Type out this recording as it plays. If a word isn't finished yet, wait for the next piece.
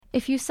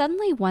If you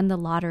suddenly won the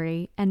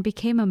lottery and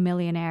became a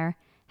millionaire,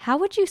 how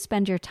would you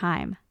spend your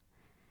time?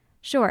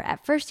 Sure,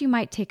 at first you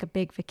might take a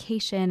big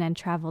vacation and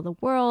travel the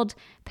world,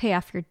 pay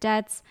off your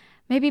debts,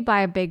 maybe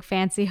buy a big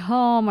fancy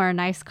home or a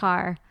nice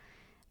car.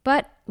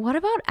 But what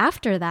about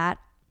after that?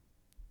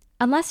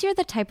 Unless you're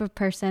the type of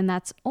person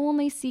that's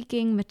only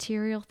seeking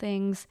material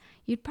things,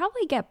 you'd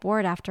probably get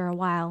bored after a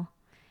while.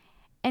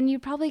 And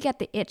you'd probably get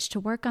the itch to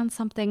work on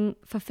something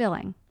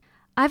fulfilling.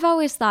 I've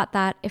always thought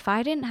that if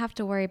I didn't have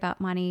to worry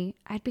about money,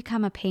 I'd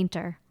become a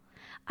painter.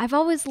 I've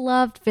always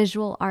loved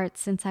visual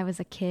arts since I was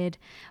a kid,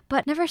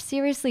 but never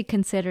seriously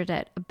considered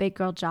it a big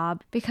girl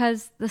job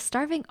because the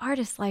starving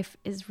artist life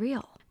is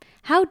real.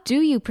 How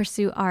do you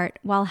pursue art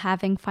while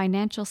having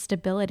financial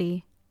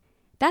stability?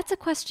 That's a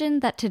question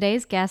that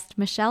today's guest,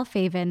 Michelle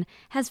Faven,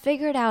 has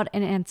figured out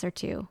an answer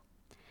to.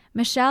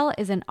 Michelle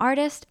is an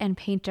artist and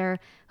painter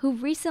who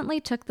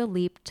recently took the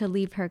leap to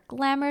leave her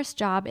glamorous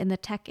job in the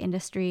tech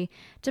industry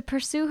to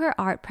pursue her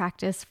art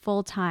practice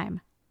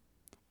full-time.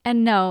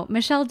 And no,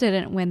 Michelle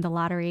didn't win the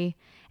lottery.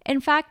 In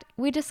fact,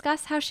 we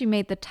discuss how she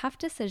made the tough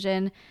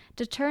decision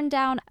to turn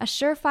down a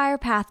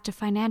surefire path to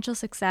financial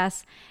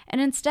success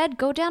and instead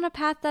go down a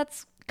path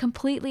that's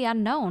completely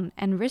unknown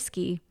and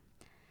risky.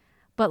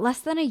 But less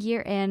than a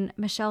year in,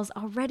 Michelle's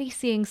already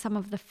seeing some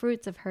of the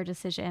fruits of her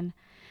decision.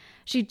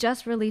 She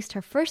just released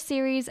her first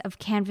series of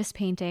canvas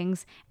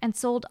paintings and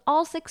sold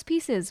all 6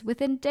 pieces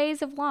within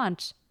days of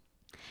launch.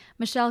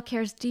 Michelle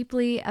cares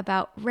deeply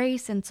about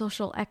race and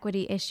social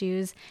equity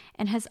issues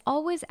and has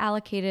always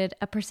allocated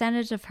a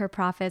percentage of her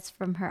profits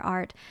from her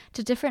art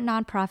to different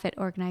nonprofit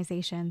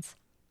organizations.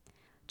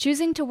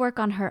 Choosing to work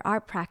on her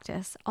art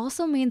practice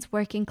also means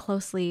working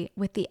closely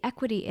with the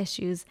equity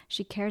issues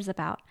she cares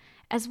about,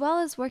 as well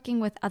as working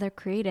with other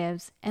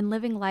creatives and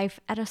living life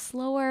at a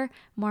slower,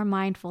 more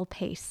mindful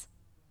pace.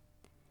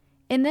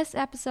 In this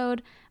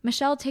episode,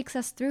 Michelle takes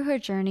us through her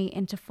journey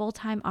into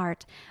full-time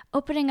art,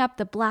 opening up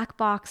the black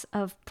box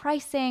of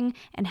pricing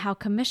and how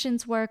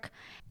commissions work,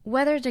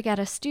 whether to get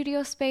a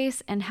studio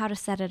space and how to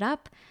set it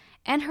up,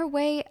 and her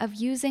way of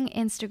using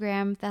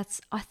Instagram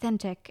that's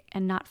authentic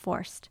and not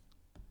forced.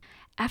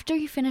 After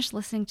you finish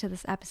listening to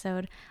this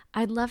episode,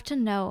 I'd love to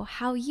know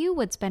how you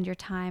would spend your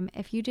time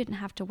if you didn't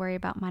have to worry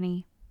about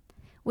money.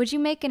 Would you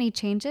make any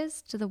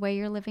changes to the way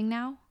you're living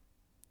now?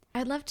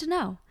 I'd love to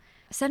know.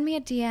 Send me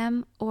a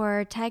DM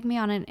or tag me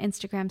on an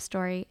Instagram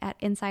story at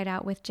Inside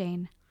Out with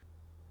Jane.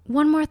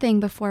 One more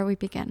thing before we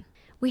begin.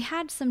 We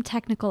had some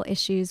technical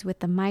issues with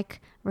the mic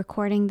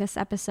recording this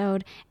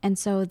episode, and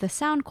so the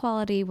sound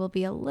quality will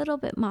be a little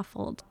bit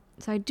muffled.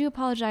 So I do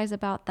apologize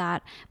about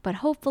that, but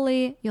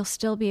hopefully you'll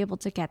still be able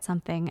to get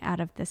something out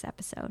of this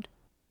episode.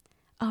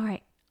 All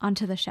right, on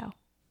to the show.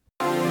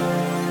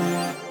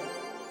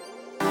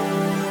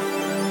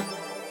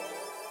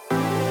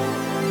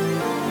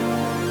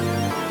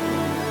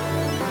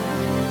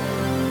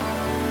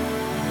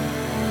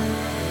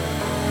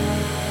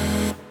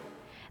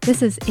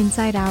 This is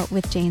Inside Out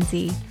with Jane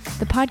Z,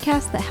 the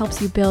podcast that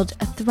helps you build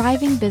a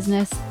thriving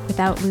business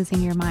without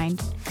losing your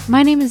mind.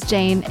 My name is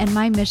Jane, and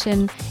my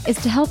mission is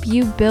to help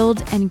you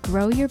build and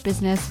grow your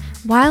business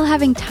while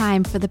having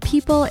time for the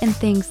people and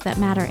things that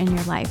matter in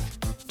your life.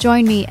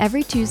 Join me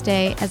every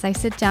Tuesday as I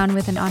sit down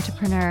with an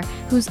entrepreneur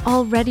who's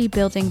already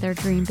building their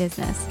dream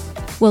business.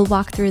 We'll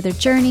walk through their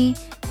journey,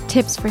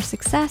 tips for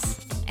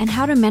success, and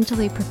how to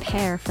mentally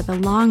prepare for the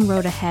long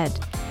road ahead.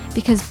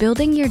 Because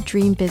building your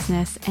dream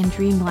business and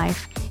dream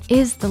life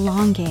is the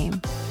long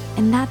game.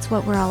 And that's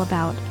what we're all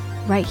about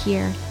right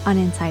here on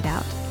Inside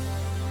Out.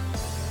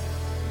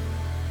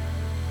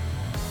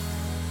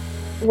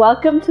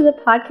 Welcome to the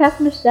podcast,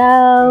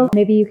 Michelle.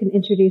 Maybe you can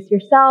introduce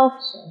yourself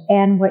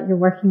and what you're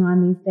working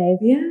on these days.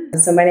 Yeah.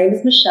 So my name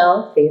is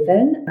Michelle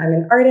Faven. I'm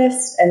an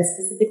artist and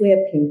specifically a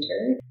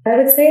painter. I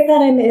would say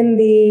that I'm in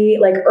the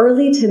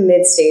early to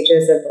mid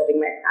stages of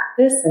building my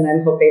practice, and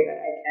I'm hoping that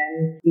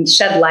I can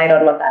shed light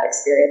on what that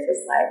experience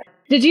is like.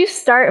 Did you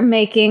start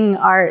making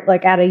art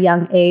at a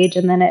young age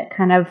and then it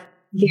kind of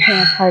became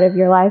a part of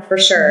your life? For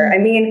sure. I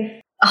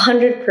mean,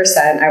 100%.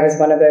 I was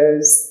one of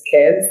those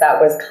kids that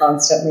was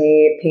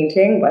constantly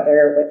painting,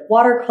 whether with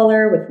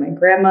watercolor, with my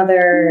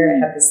grandmother.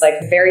 I have this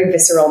very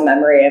visceral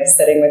memory of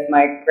sitting with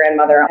my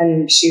grandmother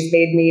and she's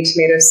made me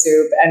tomato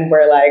soup and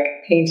we're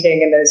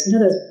painting in those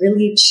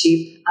really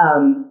cheap,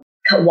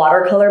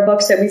 watercolor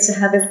books that we used to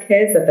have as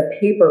kids, that the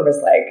paper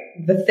was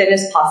the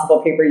thinnest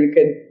possible paper you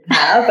could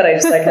have, but I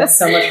just had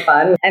so much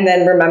fun. And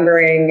then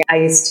remembering I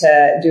used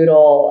to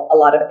doodle a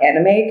lot of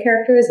anime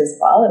characters as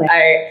well. And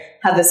I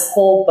have this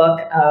whole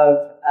book of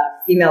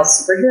female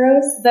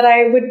superheroes that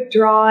I would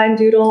draw and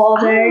doodle all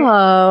day.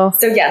 Oh.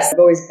 So yes, I've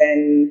always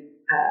been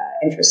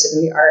interested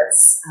in the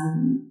arts.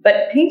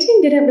 But painting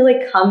didn't really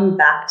come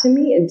back to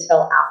me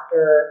until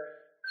after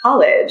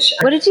college.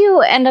 What did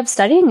you end up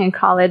studying in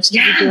college?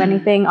 Did you do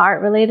anything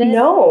art related?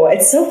 No,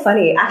 it's so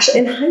funny. Actually,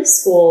 in high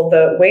school,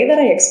 the way that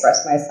I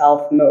expressed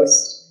myself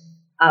most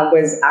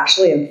was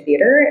actually in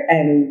theater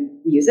and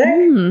music.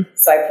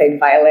 So I played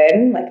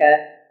violin,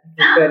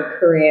 a good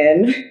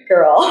Korean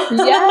girl.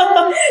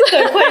 Yes. So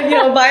I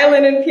played,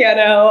 violin and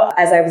piano.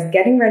 As I was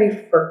getting ready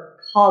for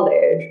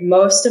college,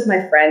 most of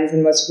my friends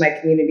and most of my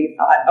community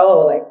thought,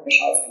 oh, like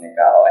Michelle's going to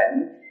go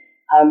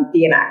and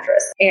be an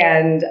actress.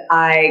 And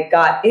I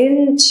got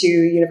into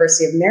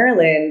University of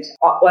Maryland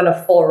on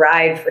a full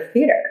ride for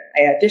theater.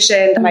 I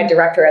auditioned. My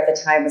director at the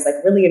time was like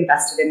really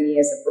invested in me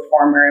as a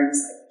performer and was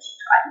like, you should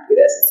try and do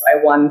this. And so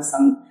I won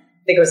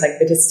I think it was like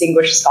the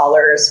Distinguished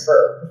Scholars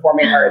for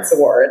Performing Arts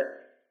Award.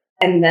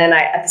 And then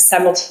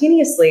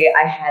simultaneously,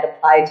 I had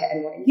applied to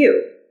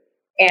NYU.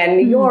 And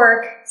New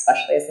York,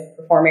 especially as a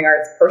performing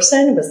arts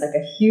person, was like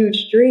a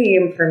huge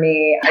dream for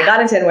me. I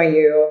got into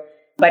NYU,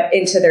 but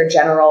into their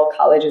general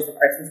colleges of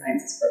arts and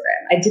sciences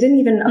program. I didn't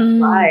even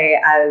apply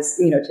as,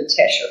 to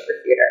Tisch or for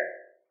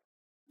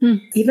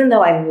theater. Even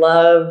though I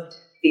loved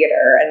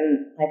theater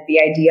and like the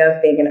idea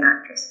of being an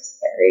actress was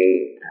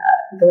very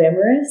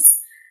glamorous,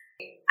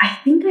 I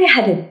think I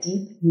had a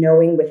deep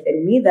knowing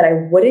within me that I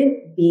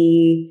wouldn't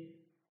be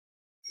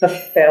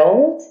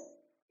fulfilled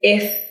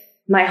if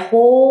my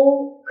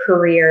whole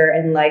career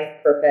and life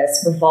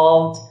purpose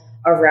revolved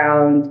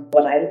around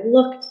what I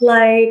looked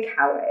like,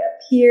 how I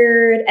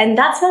appeared. And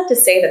that's not to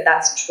say that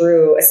that's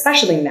true,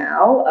 especially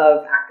now,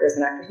 of actors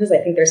and actresses. I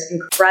think there's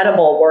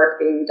incredible work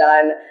being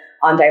done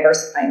on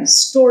diversifying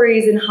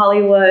stories in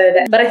Hollywood.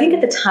 But I think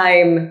at the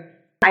time,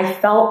 I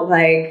felt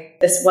like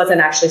this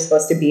wasn't actually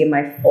supposed to be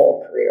my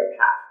full career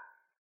path.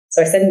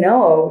 So I said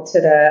no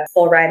to the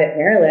full ride at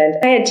Maryland.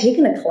 I had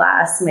taken a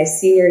class my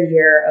senior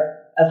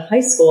year of high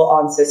school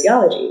on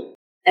sociology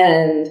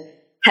and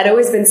had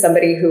always been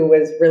somebody who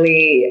was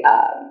really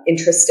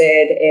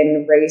interested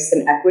in race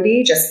and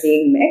equity, just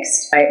being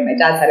mixed. My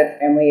dad's side of the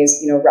family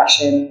is,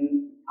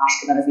 Russian,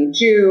 Ashkenazi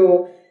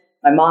Jew.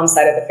 My mom's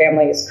side of the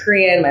family is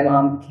Korean. My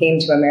mom came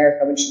to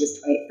America when she was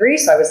 23.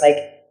 So I was like,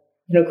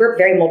 grew up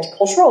very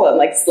multicultural and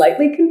like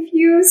slightly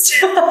confused,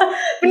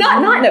 but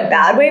not in a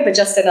bad way, but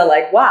just in a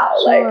like, wow,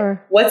 Sure. like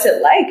what's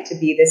it like to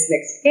be this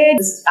mixed kid?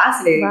 This is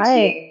fascinating to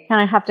me.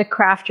 Kind of have to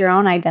craft your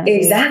own identity.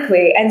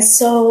 Exactly. And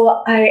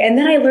so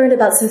then I learned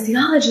about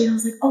sociology and I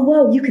was like, oh,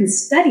 whoa, you can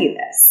study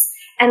this.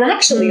 And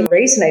actually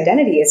race and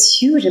identity has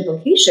huge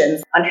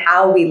implications on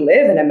how we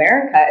live in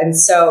America. And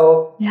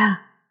so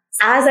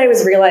as I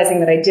was realizing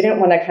that I didn't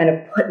want to kind of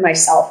put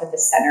myself at the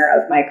center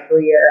of my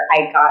career,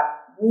 I got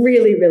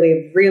really,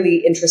 really, really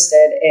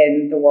interested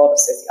in the world of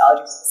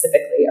sociology,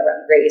 specifically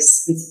around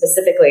race and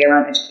specifically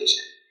around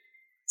education.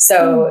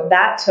 So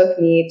that took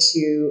me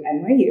to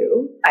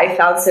NYU. I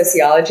found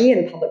sociology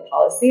and public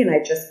policy, and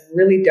I just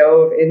really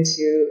dove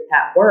into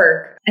that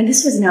work. And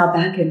this was now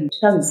back in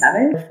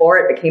 2007, before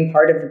it became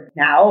part of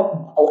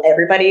now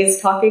everybody's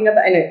talking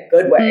about, in a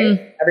good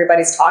way,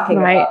 everybody's talking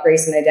about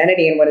race and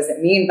identity and what does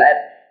it mean. But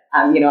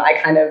I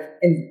kind of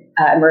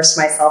immersed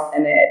myself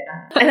in it.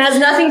 And it has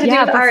nothing to do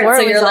with art.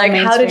 So you're like,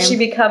 how did she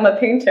become a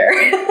painter?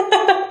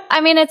 I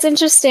mean, it's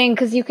interesting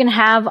because you can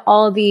have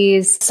all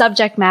these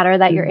subject matter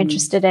that you're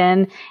interested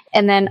in.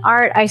 And then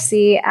art, I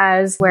see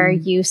as where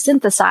you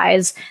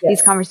synthesize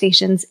these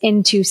conversations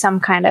into some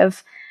kind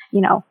of,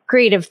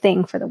 creative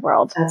thing for the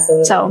world.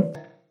 Absolutely. So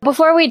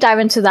before we dive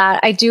into that,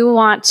 I do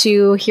want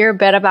to hear a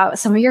bit about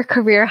some of your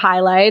career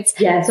highlights.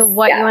 Yes. So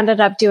what you ended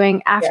up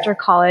doing after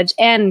college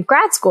and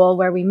grad school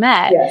where we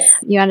met. Yes.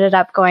 You ended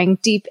up going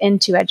deep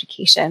into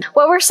education.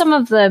 What were some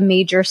of the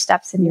major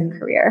steps in your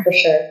career? For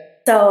sure.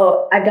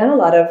 So I've done a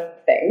lot of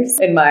things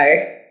in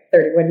my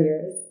 31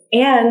 years.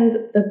 And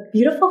the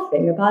beautiful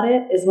thing about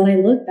it is when I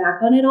look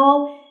back on it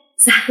all,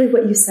 exactly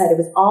what you said, it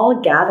was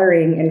all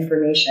gathering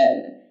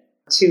information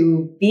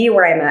to be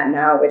where I'm at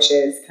now, which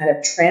is kind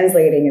of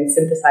translating and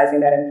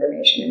synthesizing that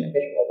information in a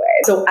visual way.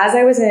 So as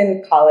I was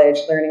in college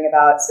learning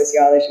about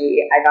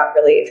sociology, I got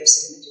really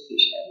interested in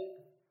education.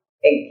 I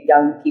think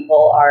young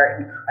people are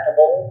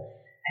incredible.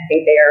 I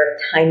think they are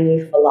tiny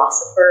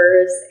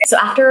philosophers. So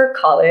after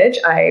college,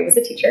 I was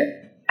a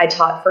teacher. I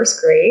taught first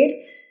grade,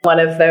 one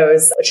of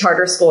those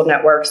charter school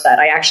networks that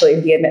I actually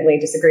vehemently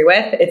disagree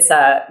with. It's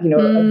a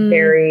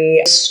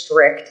very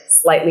strict,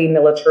 slightly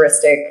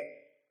militaristic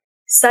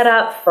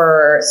setup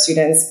for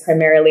students,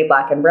 primarily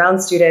Black and brown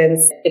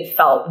students. It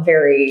felt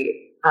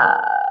very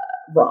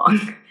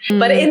wrong.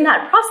 But in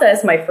that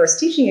process, my first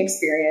teaching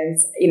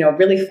experience,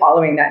 really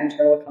following that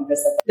internal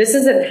compass of this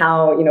isn't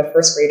how,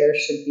 first graders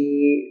should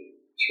be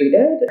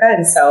treated.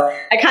 And so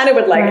I kind of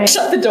would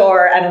shut the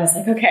door and I was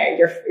like, okay,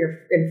 you're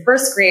in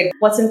first grade.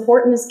 What's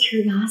important is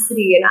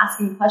curiosity and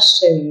asking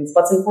questions.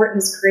 What's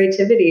important is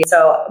creativity.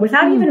 So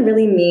without even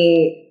really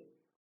me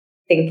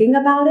thinking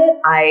about it,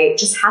 I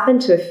just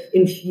happened to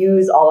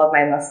infuse all of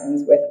my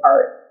lessons with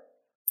art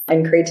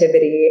and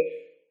creativity.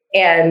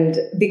 And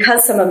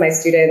because some of my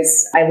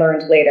students, I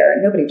learned later,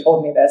 nobody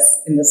told me this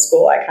in the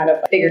school, I kind of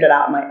figured it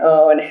out on my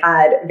own,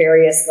 had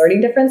various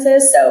learning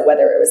differences. So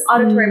whether it was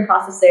auditory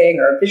processing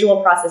or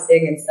visual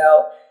processing. And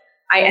so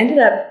I ended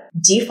up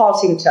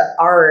defaulting to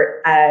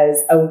art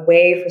as a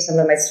way for some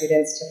of my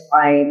students to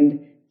find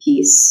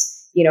peace.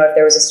 If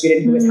there was a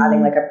student who was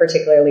having like a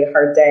particularly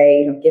hard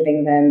day,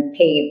 giving them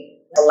paint,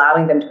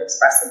 allowing them to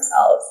express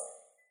themselves.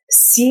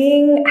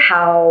 seeing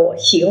how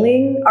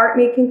healing art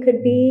making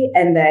could be.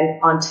 And then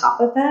on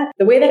top of that,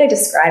 the way that I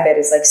describe it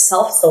is like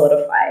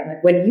self-solidifying.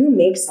 Like when you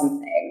make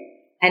something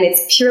and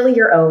it's purely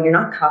your own, you're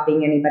not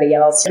copying anybody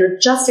else, you're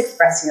just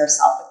expressing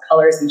yourself with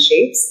colors and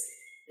shapes,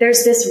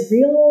 there's this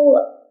real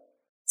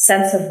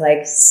sense of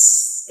like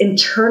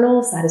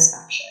internal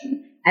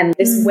satisfaction and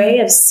this way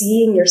of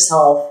seeing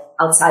yourself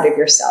outside of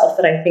yourself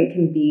that I think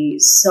can be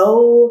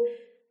so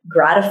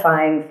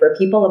gratifying for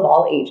people of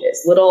all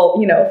ages, little,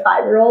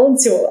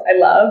 5-year-olds who I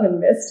love and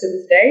miss to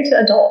this day, to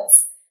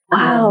adults.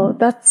 Wow,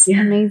 that's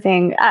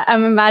amazing.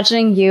 I'm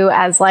imagining you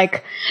as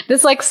like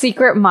this like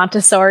secret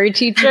Montessori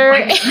teacher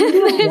in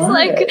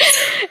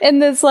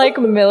this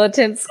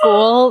militant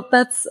school.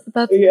 That's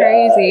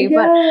crazy.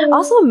 But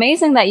also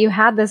amazing that you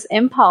had this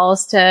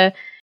impulse to,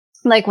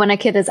 like, when a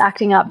kid is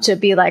acting up, to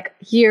be like,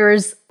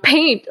 here's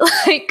paint,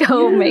 like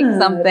go make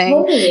something.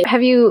 Totally.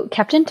 Have you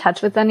kept in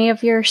touch with any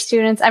of your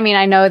students? I mean,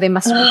 I know they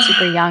must have been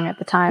super young at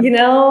the time.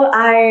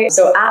 I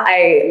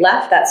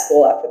left that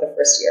school after the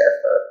first year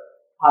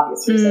for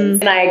obvious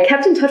reasons. And I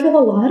kept in touch with a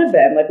lot of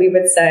them. Like we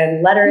would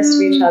send letters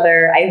to each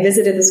other. I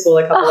visited the school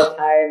a couple of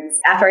times.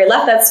 After I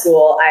left that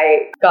school,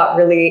 I got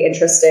really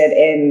interested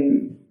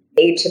in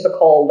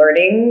atypical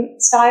learning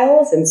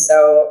styles. And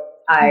so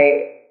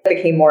I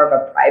became more of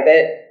a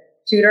private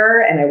tutor,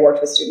 and I worked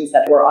with students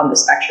that were on the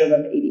spectrum of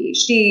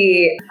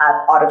ADHD, had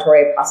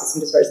auditory processing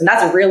disorders. And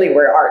that's really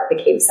where art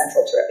became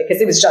central to it,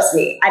 because it was just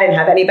me. I didn't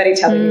have anybody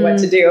telling me what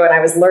to do. And I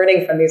was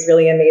learning from these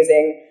really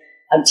amazing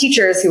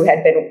teachers who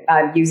had been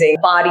using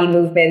body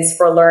movements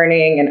for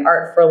learning and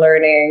art for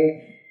learning.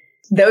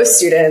 Those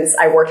students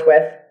I worked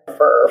with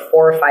for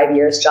 4 or 5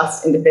 years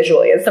just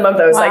individually. And some of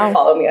those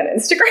follow me on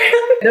Instagram.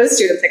 Those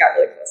students I got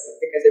really close with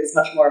because it was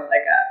much more of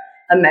like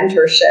a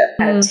mentorship,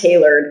 kind of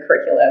tailored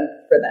curriculum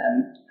for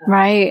them.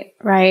 Right.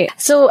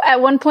 So at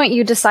one point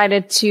you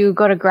decided to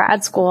go to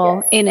grad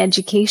school in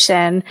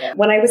education.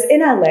 When I was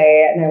in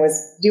LA and I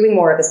was doing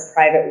more of this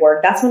private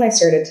work, that's when I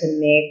started to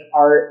make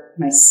art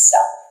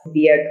myself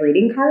via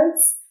greeting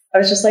cards. I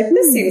was just like,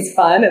 this seems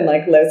fun and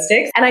like low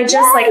stakes. And I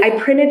just I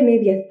printed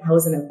maybe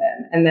 1,000 of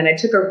them. And then I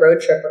took a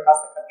road trip across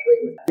the country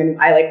with them. And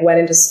I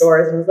went into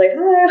stores and was like,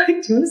 hi, do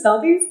you want to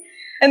sell these?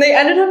 And they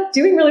ended up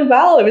doing really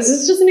well. It was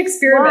just an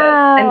experiment.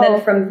 Wow. And then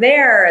from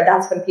there,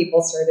 that's when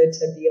people started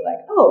to be like,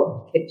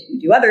 oh, can you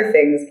do other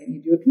things? Can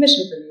you do a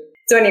commission for me?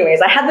 So anyways,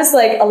 I had this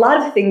a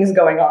lot of things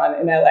going on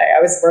in LA. I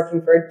was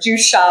working for a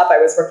juice shop. I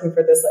was working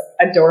for this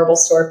adorable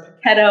store,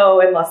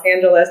 Paquetto, in Los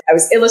Angeles. I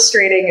was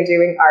illustrating and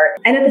doing art.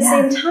 And at the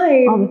same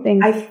time,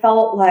 I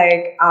felt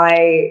like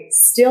I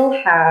still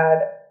had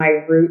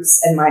my roots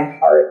and my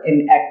heart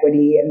in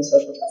equity and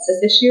social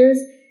justice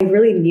issues. I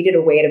really needed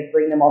a way to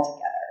bring them all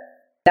together.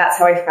 That's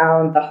how I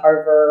found the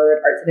Harvard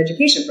Arts and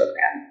Education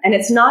program. And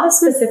it's not a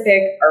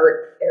specific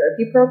art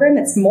therapy program.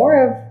 It's more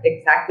of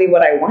exactly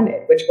what I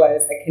wanted, which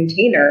was a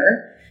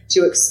container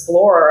to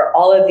explore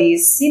all of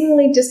these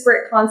seemingly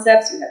disparate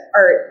concepts. You have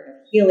art, you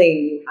have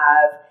healing,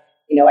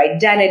 you have,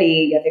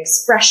 identity, you have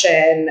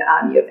expression,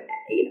 you have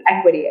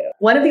equity.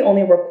 One of the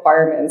only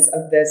requirements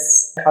of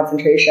this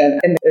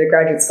concentration in the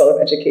Graduate School of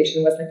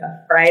Education was a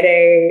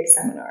Friday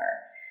seminar.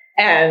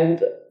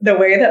 And the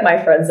way that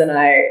my friends and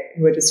I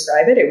would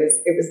describe it, it was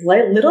a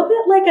little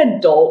bit like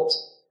adult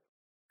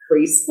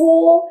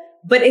preschool,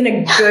 but in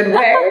a good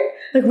way.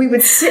 We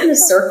would sit in a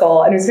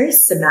circle and it was very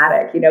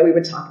somatic. We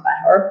would talk about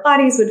how our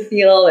bodies would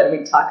feel, and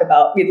we'd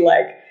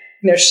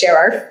share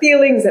our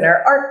feelings and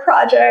our art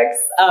projects.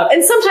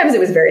 And sometimes it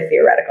was very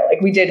theoretical.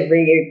 We did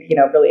read,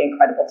 really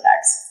incredible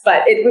texts,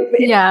 but it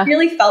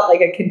really felt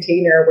like a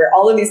container where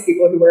all of these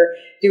people who were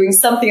doing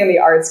something in the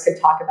arts could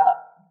talk about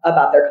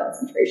their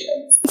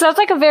concentrations. Sounds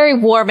like a very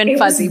warm and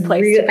fuzzy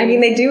place.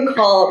 They do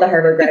call the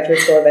Harvard Graduate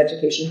School of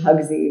Education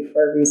Hugsy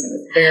for a reason.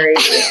 It's very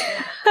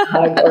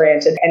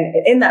hug-oriented. And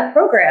in that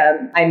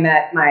program, I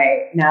met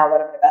now one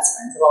of my best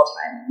friends of all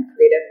time,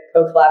 creative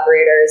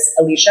co-collaborators,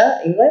 Alicia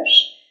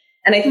English.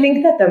 And I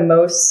think that the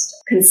most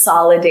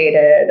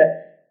consolidated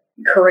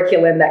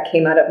curriculum that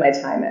came out of my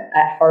time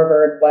at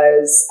Harvard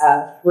was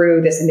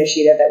through this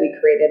initiative that we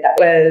created that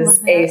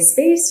was a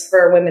space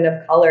for women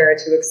of color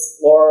to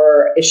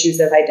explore issues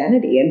of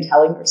identity and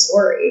telling their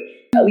story.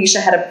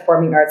 Alicia had a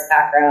performing arts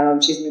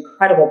background. She's an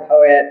incredible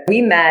poet.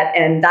 We met,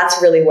 and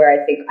that's really where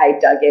I think I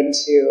dug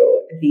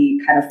into the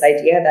kind of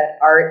idea that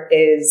art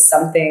is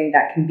something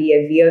that can be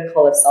a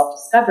vehicle of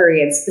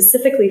self-discovery, and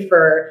specifically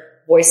for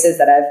voices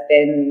that have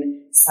been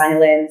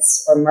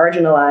silenced or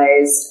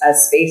marginalized, a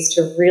space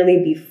to really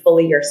be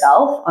fully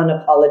yourself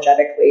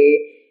unapologetically,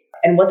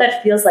 and what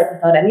that feels like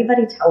without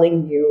anybody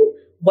telling you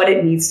what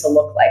it needs to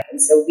look like.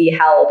 And so we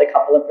held a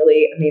couple of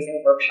really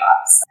amazing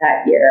workshops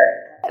that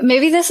year.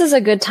 Maybe this is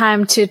a good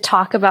time to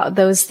talk about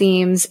those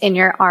themes in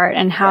your art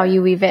and how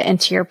you weave it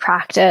into your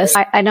practice.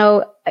 I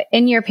know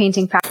in your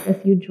painting practice,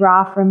 you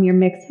draw from your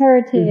mixed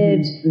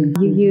heritage, you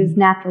use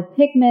natural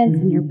pigments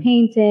in your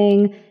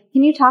painting,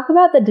 Can you talk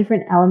about the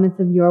different elements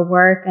of your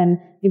work and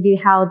maybe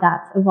how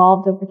that's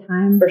evolved over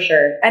time? For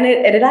sure. And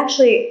it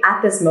actually,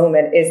 at this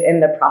moment, is in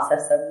the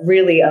process of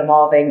really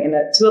evolving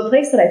to a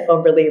place that I feel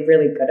really,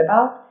 really good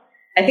about.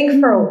 I think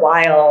for a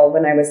while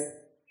when I was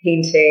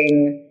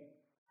painting,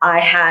 I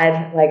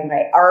had like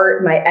my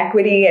art, my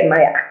equity, and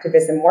my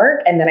activism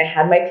work. And then I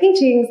had my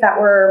paintings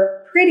that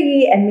were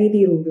pretty and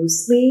maybe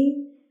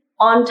loosely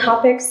on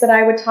topics that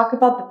I would talk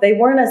about, but they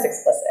weren't as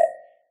explicit.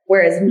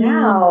 Whereas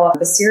now,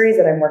 the series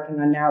that I'm working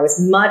on now is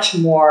much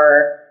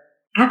more,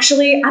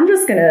 actually, I'm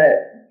just going to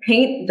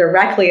paint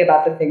directly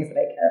about the things that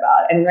I care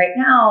about. And right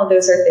now,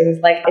 those are things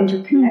like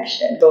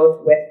interconnection,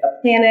 both with the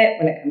planet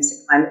when it comes to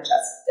climate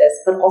justice,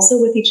 but also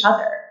with each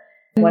other.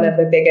 One of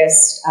the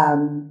biggest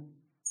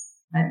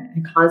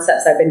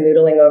concepts I've been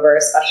noodling over,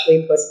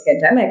 especially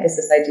post-pandemic, is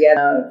this idea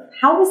of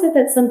how is it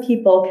that some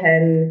people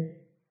can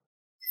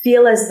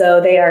feel as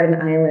though they are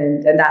an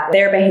island and that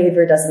their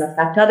behavior doesn't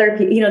affect other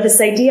people. You know, this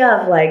idea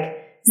of like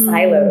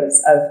silos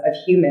of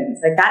humans,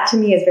 like that to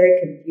me is very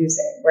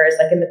confusing. Whereas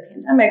like in the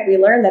pandemic, we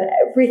learned that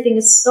everything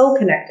is so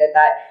connected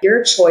that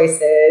your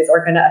choices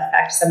are going to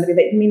affect somebody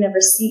that you may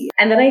never see.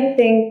 And then I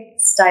think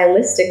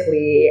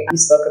stylistically, you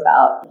spoke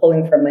about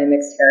pulling from my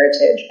mixed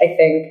heritage. I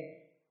think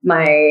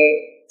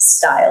my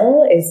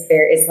style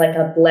is like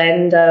a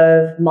blend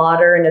of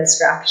modern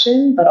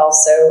abstraction, but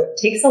also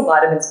takes a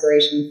lot of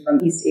inspiration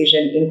from East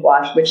Asian ink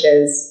wash, which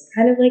is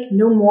kind of like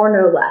no more,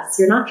 no less.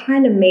 You're not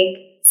trying to make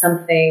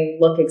something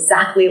look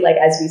exactly like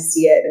as we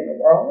see it in the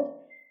world,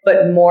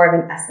 but more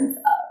of an essence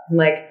of.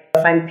 Like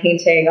if I'm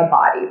painting a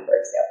body, for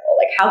example,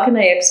 like how can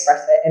I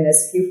express it in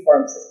as few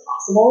forms as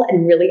possible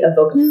and really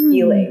evoke a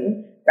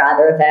feeling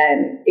rather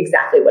than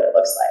exactly what it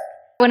looks like.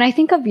 When I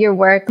think of your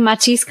work,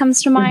 Matisse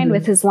comes to mind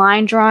with his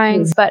line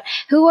drawings, but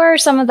who are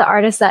some of the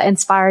artists that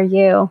inspire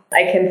you?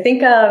 I can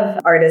think of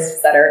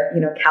artists that are,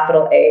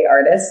 capital A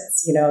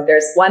artists.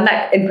 There's one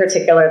that in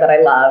particular that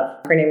I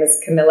love. Her name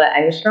is Camilla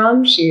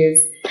Engstrom.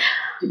 She's,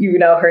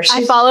 her.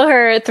 I follow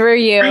her through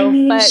you,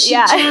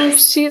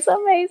 she's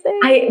amazing.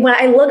 When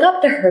I look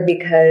up to her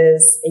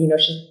because,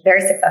 she's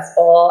very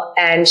successful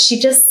and she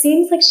just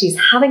seems like she's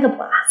having a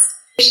blast.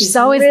 She's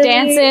always really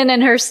dancing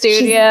in her studio.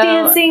 She's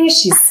dancing.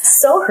 She's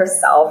so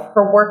herself.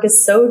 Her work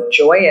is so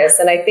joyous.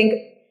 And I think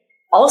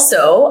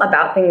also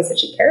about things that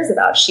she cares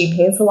about. She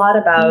paints a lot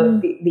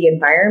about the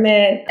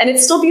environment. And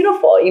it's still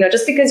beautiful.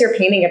 Just because you're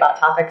painting about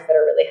topics that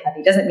are really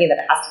heavy doesn't mean that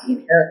it has to be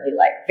inherently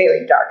like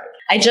very dark.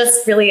 I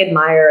just really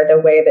admire the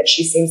way that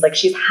she seems like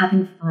she's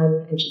having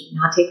fun and she's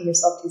not taking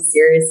herself too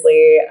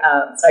seriously.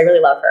 So I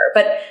really love her.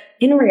 But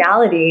in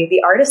reality,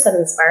 the artists that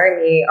inspire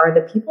me are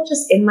the people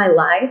just in my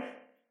life.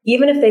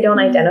 Even if they don't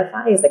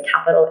identify as a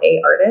capital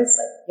A artist,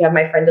 like you have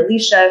my friend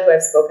Alicia, who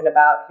I've spoken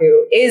about,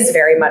 who is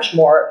very much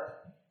more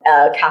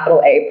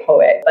capital A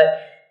poet, but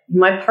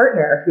my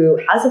partner who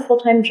has a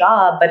full-time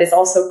job, but is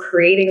also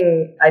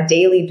creating a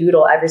daily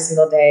doodle every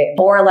single day.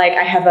 Or like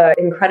I have an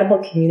incredible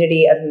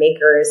community of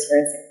makers here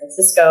in San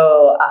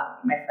Francisco.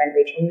 My friend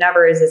Rachel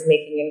Nevers is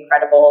making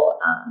incredible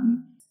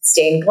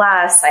stained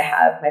glass. I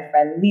have my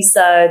friend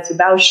Lisa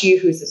Tubaushi,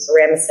 who's a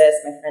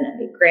ceramicist, my friend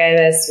Emily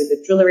Granis, who's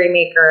a jewelry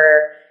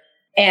maker.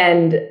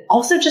 And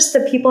also just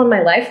the people in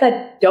my life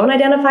that don't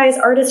identify as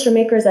artists or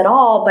makers at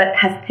all, but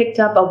have picked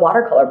up a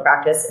watercolor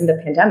practice in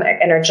the pandemic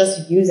and are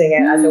just using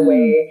it as a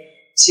way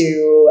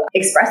to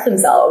express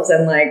themselves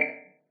and like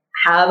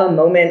have a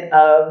moment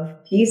of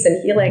peace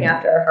and healing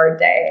after a hard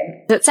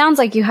day. It sounds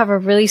like you have a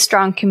really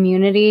strong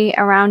community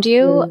around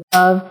you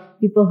of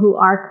people who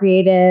are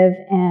creative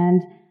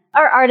and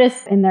are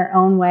artists in their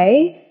own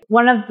way.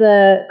 One of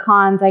the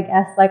cons, I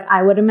guess, like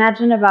I would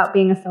imagine about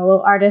being a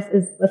solo artist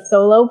is the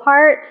solo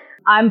part.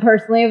 I'm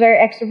personally a very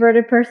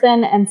extroverted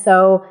person, and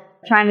so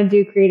trying to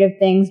do creative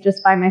things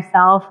just by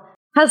myself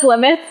has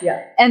limits.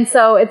 Yeah. And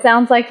so it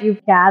sounds like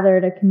you've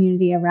gathered a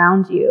community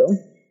around you.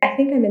 I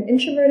think I'm an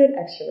introverted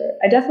extrovert.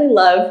 I definitely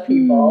love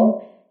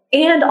people.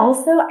 And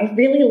also, I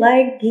really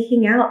like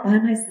geeking out by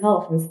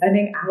myself and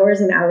spending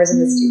hours and hours in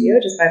the studio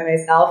just by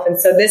myself. And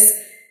so this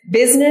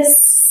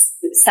business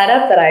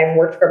setup that I've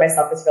worked for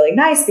myself is really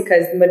nice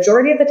because the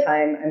majority of the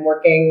time I'm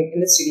working in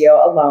the studio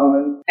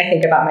alone. I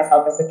think about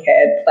myself as a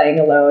kid, playing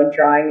alone,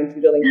 drawing and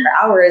doodling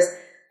for hours.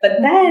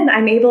 But then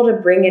I'm able to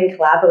bring in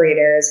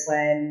collaborators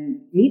when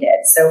needed.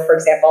 So for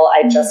example,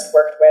 I just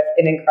worked with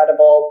an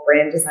incredible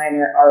brand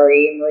designer,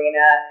 Ari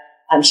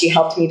Marina. She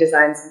helped me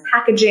design some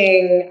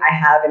packaging. I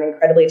have an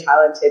incredibly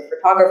talented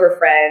photographer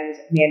friend,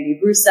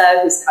 Mandy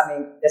Rusa, who's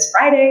coming this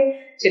Friday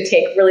to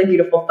take really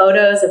beautiful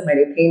photos of my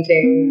new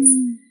paintings.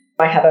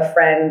 I have a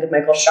friend,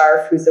 Michael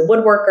Scharf, who's a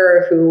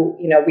woodworker who,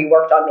 we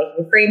worked on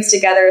making frames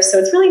together. So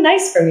it's really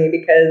nice for me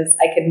because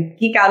I can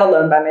geek out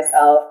alone by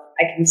myself.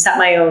 I can set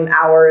my own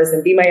hours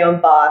and be my own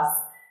boss,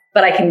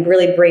 but I can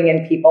really bring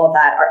in people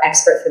that are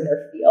experts in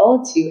their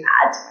field to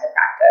add to my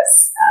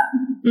practice.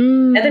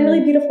 And then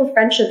really beautiful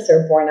friendships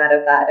are born out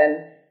of that.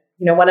 And,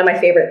 one of my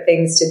favorite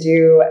things to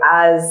do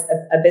as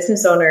a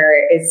business owner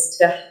is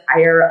to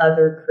hire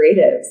other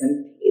creatives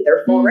and pay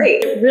their full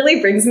rate. It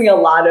really brings me a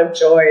lot of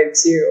joy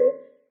to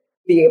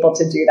be able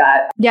to do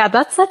that. Yeah,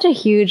 that's such a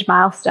huge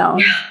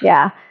milestone.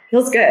 Yeah.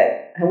 Feels good.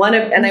 I want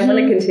to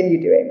continue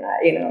doing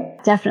that, you know.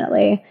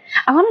 Definitely.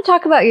 I want to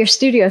talk about your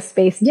studio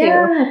space too.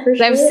 Yeah, for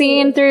sure. I've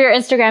seen through your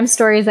Instagram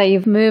stories that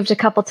you've moved a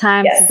couple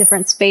times to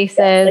different spaces.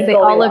 Like they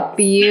all look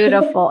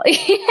beautiful.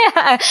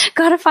 Yeah.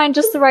 Got to find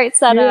just the right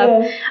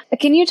setup. Yeah.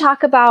 Can you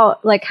talk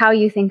about like how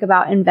you think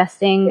about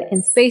investing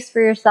in space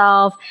for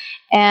yourself?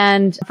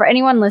 And for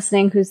anyone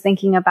listening who's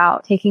thinking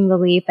about taking the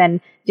leap and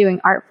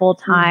doing art full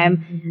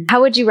time, how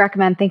would you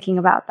recommend thinking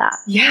about that?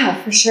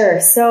 Yeah, for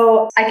sure.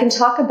 So I can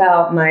talk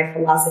about my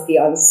philosophy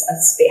on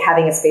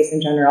having a space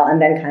in general,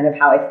 and then kind of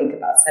how I think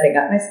about setting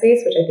up my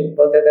space, which I think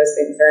both of those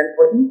things are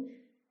important.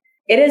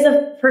 It is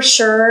for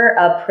sure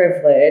a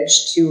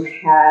privilege to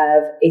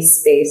have a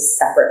space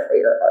separate for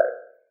your art.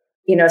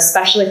 You know,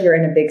 especially if you're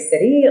in a big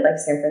city like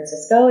San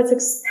Francisco, it's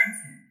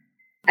expensive.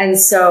 And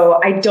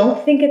so I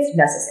don't think it's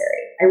necessary.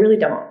 I really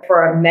don't.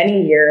 For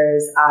many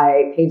years,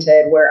 I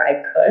painted where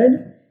I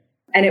could,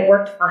 and it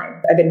worked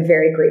fine. I've been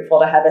very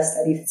grateful to have a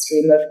steady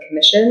stream of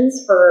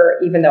commissions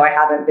even though I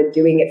haven't been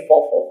doing it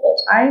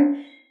full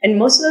time. And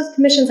most of those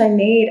commissions I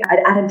made at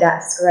a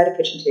desk or at a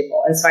kitchen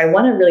table. And so I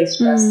want to really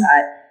stress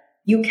that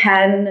you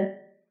can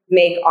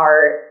make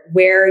art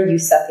where you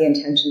set the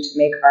intention to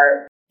make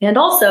art. And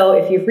also,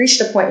 if you've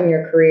reached a point in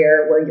your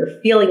career where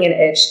you're feeling an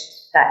itch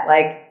that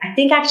like, I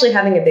think actually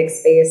having a big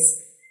space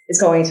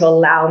is going to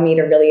allow me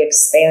to really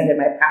expand in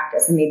my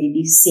practice and maybe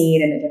be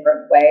seen in a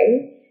different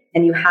way,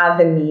 and you have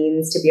the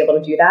means to be able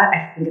to do that,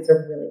 I think it's a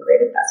really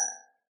great investment.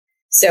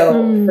 So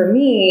for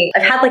me,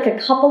 I've had like a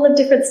couple of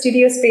different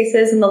studio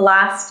spaces in the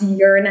last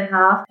year and a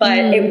half, but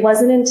it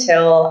wasn't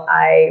until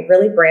I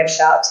really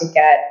branched out to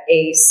get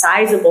a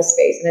sizable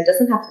space, and it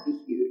doesn't have to be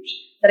huge,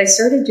 that I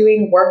started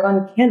doing work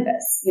on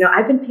canvas. You know,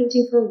 I've been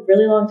painting for a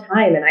really long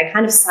time, and I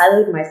kind of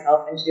siloed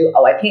myself into,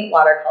 I paint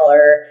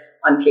watercolor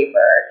on paper.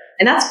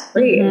 And that's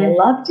great. And I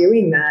love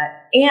doing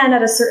that. And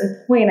at a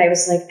certain point, I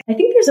was like, I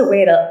think there's a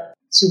way to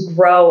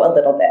grow a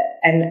little bit.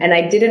 And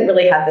I didn't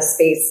really have the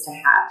space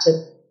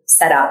to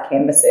set out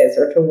canvases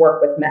or to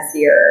work with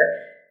messier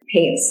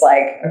paints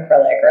like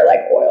acrylic or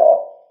like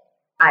oil.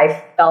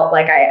 I felt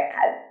like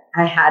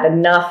I had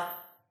enough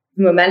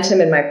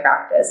momentum in my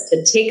practice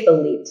to take the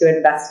leap to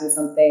invest in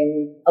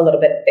something a little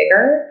bit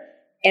bigger.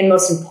 And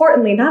most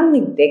importantly, not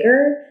only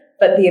bigger,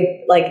 but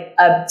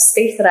a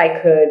space that I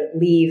could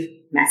leave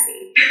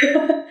messy.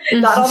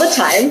 Not all the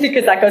time,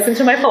 because that goes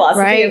into my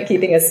philosophy of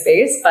keeping a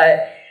space.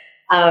 But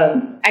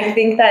I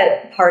think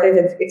that part of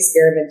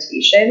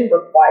experimentation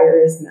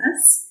requires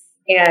mess.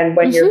 And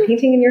when you're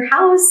painting in your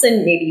house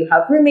and maybe you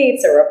have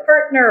roommates or a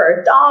partner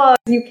or a dog,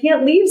 you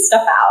can't leave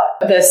stuff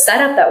out. The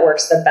setup that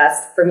works the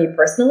best for me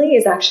personally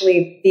is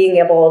actually being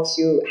able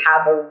to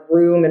have a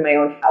room in my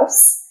own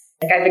house.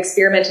 Like I've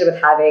experimented with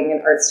having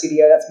an art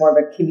studio that's more of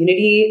a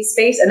community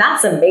space. And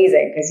that's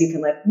amazing because you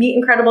can like meet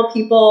incredible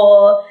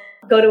people,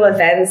 go to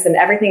events, and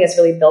everything is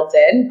really built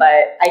in.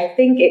 But I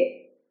think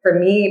for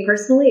me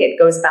personally, it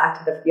goes back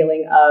to the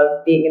feeling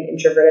of being an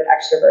introverted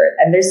extrovert.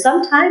 And there's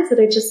some times that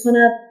I just want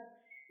to,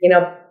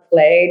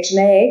 play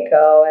Jhené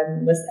Aiko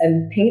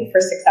and paint for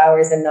 6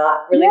 hours and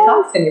not really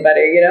talk to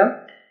anybody,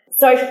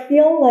 So I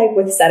feel like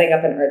with setting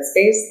up an art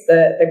space,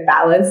 the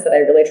balance that I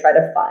really try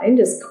to find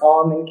is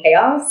calm and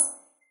chaos.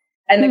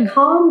 And the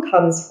calm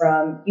comes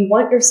from, you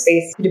want your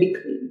space to be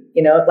clean,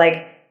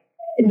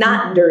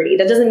 not dirty.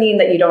 That doesn't mean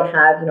that you don't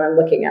have, I'm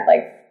looking at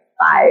like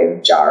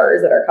 5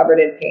 jars that are covered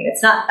in paint.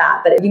 It's not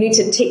that, but you need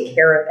to take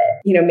care of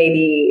it.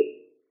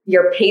 Maybe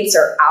your paints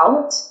are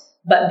out,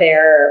 but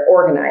they're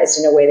organized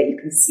in a way that you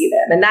can see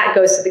them. And that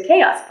goes to the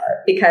chaos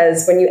part,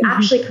 because when you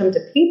actually come to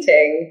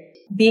painting,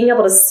 being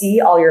able to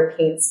see all your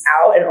paints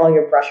out and all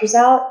your brushes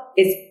out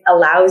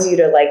allows you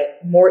to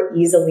more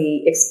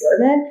easily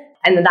experiment.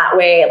 And that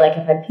way,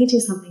 if I'm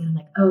painting something, I'm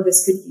like, oh,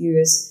 this could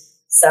use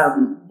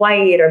some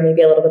white or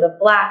maybe a little bit of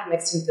black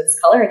mixed into this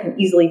color. I can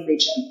easily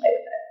reach in and play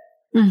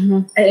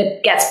with it. And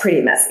it gets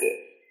pretty messy.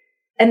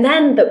 And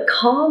then the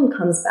calm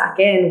comes back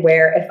in,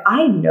 where if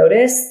I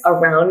notice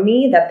around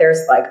me that there's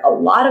a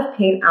lot of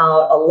paint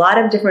out, a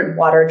lot of different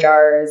water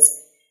jars,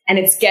 and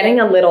it's getting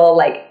a little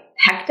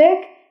hectic,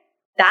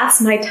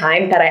 that's my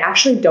time that I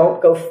actually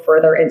don't go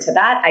further into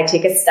that. I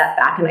take a step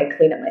back and I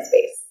clean up my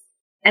space.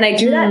 And I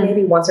do that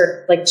maybe once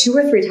or 2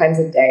 or 3 times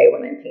a day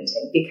when I'm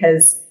painting,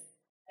 because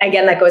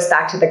again, that goes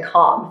back to the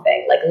calm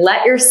thing.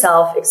 Let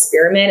yourself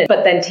experiment,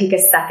 but then take a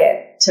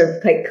second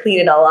to clean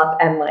it all up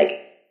and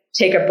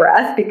take a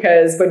breath,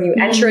 because when you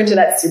enter into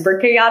that super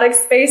chaotic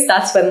space,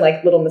 that's when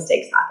little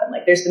mistakes happen.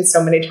 There's been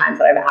so many times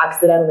that I've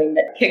accidentally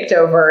kicked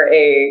over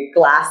a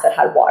glass that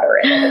had water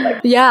in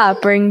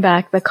it. Bring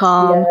back the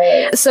calm.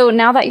 Yes. So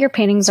now that your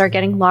paintings are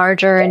getting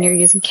larger and you're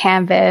using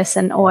canvas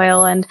and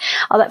oil and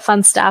all that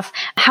fun stuff,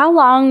 how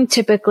long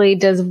typically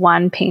does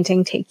one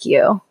painting take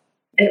you?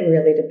 It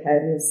really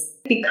depends.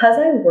 Because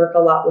I work a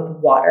lot with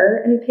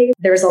water and paint,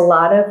 there's a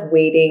lot of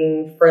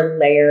waiting for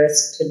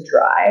layers to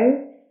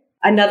dry.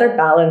 Another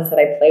balance that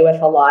I play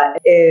with a lot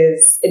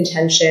is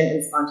intention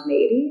and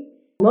spontaneity.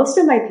 Most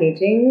of my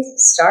paintings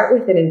start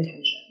with an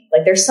intention.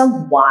 Like there's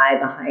some why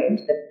behind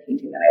the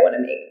painting that I want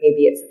to make.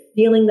 Maybe it's a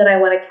feeling that I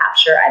want to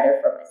capture either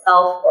for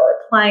myself or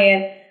a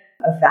client,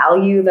 a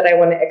value that I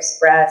want to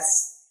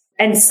express.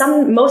 And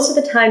most of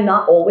the time,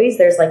 not always,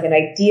 there's like an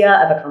idea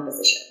of a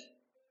composition.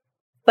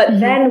 But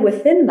then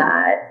within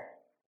that,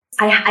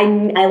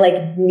 I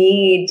like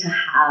need to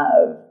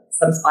have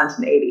some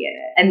spontaneity in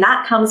it. And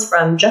that comes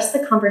from just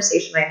the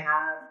conversation I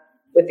have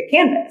with the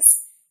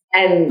canvas.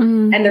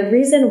 And the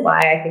reason why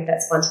I think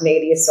that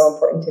spontaneity is so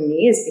important to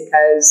me is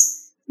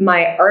because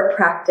my art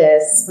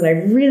practice, when I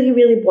really,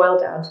 really boil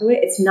down to it,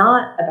 it's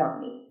not about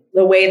me.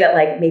 The way that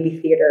like maybe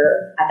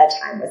theater at that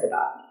time was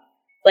about me.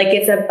 Like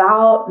it's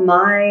about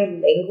my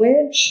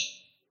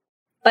language,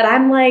 but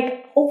I'm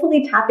like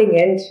hopefully tapping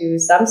into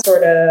some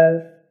sort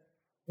of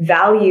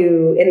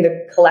value in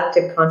the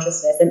collective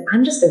consciousness. And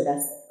I'm just a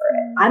vessel for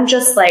it. I'm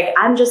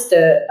just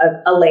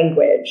a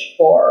language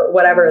for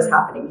whatever is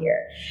happening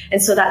here.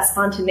 And so that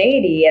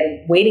spontaneity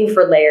and waiting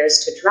for layers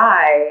to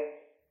dry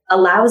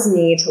allows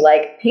me to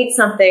like paint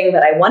something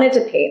that I wanted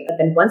to paint. But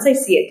then once I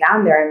see it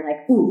down there, I'm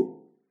like, ooh,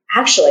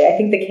 actually, I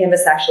think the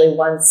canvas actually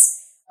wants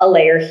a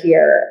layer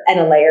here and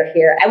a layer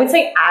here. I would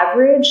say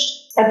average,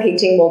 a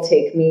painting will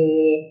take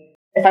me,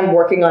 if I'm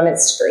working on it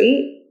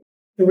straight,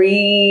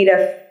 3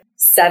 to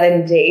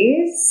 7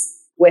 days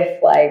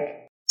with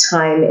like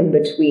time in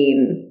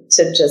between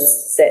to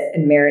just sit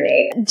and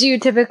marinate. Do you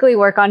typically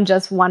work on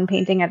just one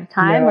painting at a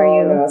time?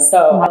 No.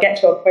 So I'll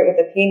get to a point with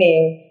the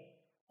painting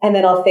and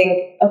then I'll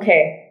think,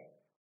 okay,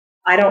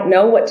 I don't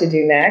know what to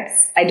do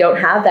next. I don't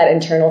have that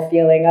internal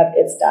feeling of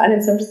it's done.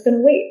 And so I'm just going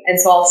to wait. And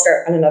so I'll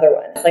start on another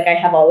one. It's like I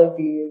have all of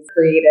these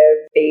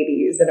creative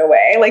babies in a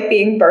way, like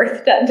being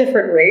birthed at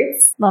different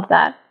rates. Love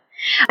that.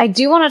 I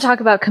do want to talk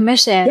about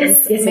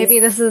commissions. Yes. Maybe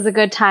this is a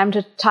good time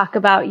to talk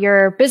about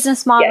your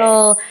business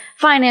model,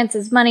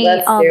 finances, money,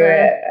 all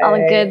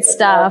the good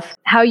stuff.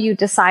 How you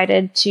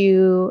decided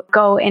to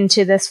go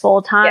into this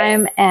full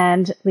time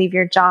and leave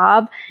your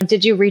job.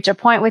 Did you reach a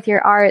point with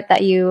your art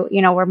that you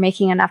were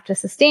making enough to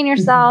sustain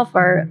yourself,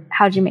 or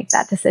how did you make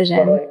that decision?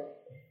 Totally.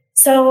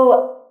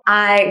 So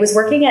I was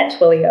working at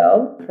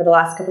Twilio for the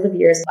last couple of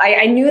years.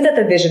 I knew that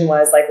the vision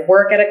was like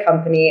work at a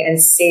company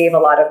and save a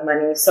lot of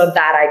money so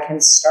that I can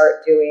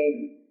start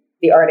doing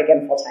the art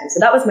again full time. So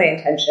that was my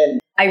intention.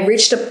 I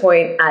reached a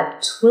point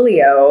at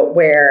Twilio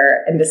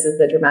where, and this is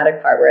the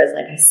dramatic part, where it's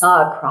like I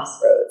saw a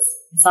crossroads.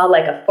 I saw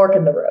like a fork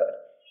in the road.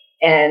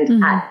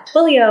 And at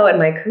Twilio in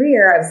my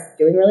career, I was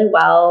doing really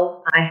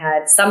well. I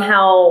had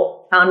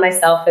somehow found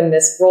myself in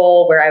this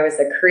role where I was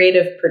a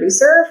creative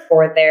producer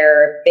for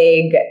their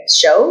big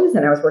shows.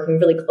 And I was working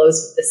really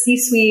close with the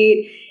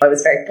C-suite. I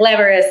was very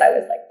glamorous. I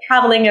was like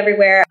traveling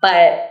everywhere.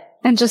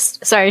 And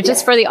just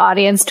for the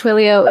audience,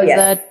 Twilio is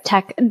a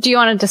tech. Do you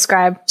want to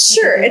describe?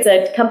 Sure. It's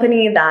a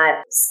company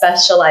that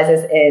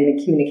specializes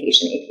in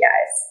communication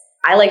APIs.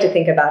 I like to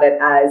think about it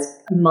as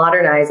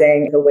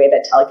modernizing the way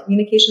that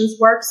telecommunications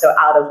work. So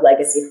out of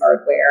legacy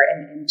hardware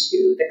and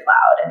into the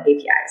cloud and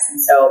APIs.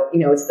 And so,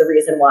 it's the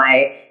reason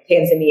why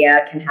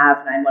Tanzania can have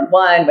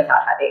 911 without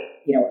having,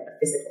 a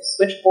physical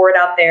switchboard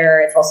out there.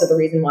 It's also the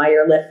reason why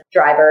your Lyft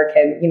driver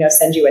can,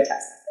 send you a text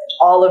message.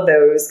 All of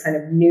those kind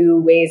of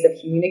new ways of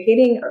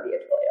communicating are via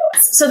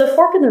Twilio. So the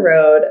fork in the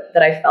road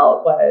that I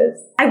felt was,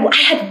 I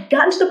had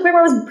gotten to the point where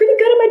I was pretty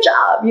good at my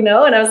job,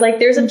 and I was like,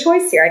 there's a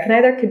choice here. I can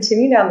either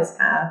continue down this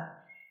path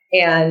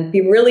and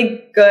be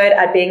really good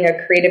at being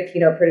a creative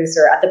keynote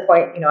producer. At the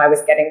point, I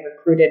was getting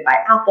recruited by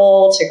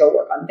Apple to go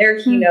work on their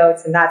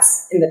keynotes. And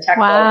that's in the tech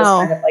world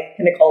was kind of like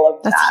pinnacle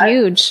of that. That's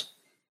huge.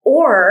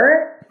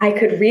 Or I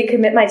could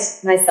recommit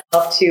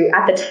myself to,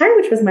 at the time,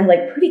 which was my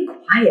like pretty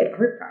quiet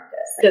art practice.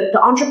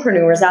 The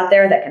entrepreneurs out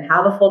there that can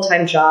have a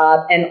full-time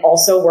job and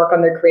also work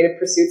on their creative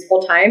pursuits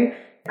full-time,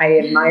 I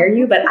admire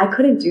you, but I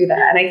couldn't do that.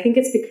 And I think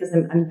it's because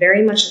I'm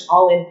very much an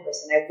all-in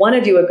person. I want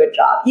to do a good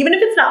job. Even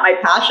if it's not my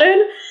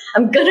passion,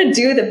 I'm going to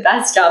do the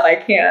best job I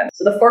can.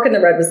 So the fork in the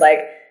road was like,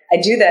 I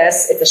do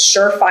this. It's a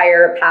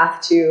surefire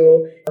path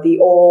to the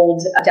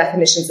old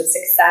definitions of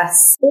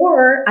success.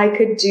 Or I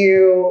could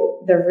do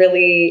the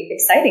really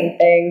exciting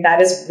thing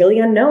that is really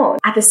unknown.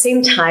 At the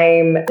same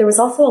time, there was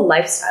also a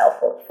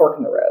lifestyle fork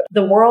in the road.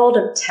 The world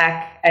of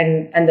tech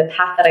and the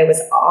path that I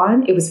was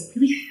on, it was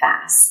really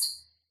fast.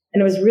 And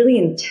it was really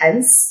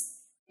intense.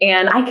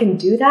 And I can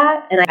do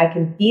that. And I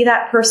can be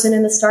that person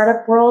in the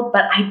startup world.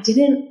 But I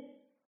didn't,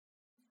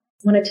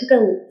 when I took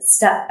a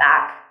step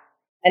back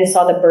and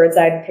saw the bird's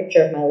eye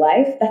picture of my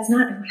life, that's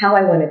not how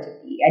I wanted to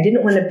be. I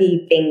didn't want to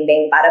be bing,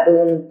 bang, bada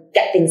boom,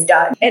 get things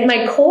done. At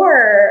my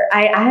core,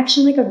 I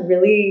actually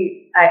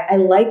I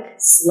like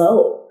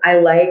slow. I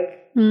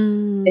like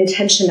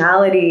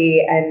intentionality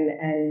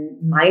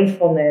and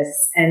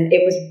mindfulness. And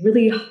it was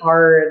really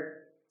hard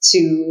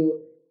to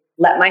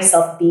let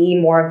myself be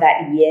more of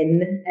that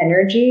yin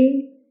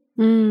energy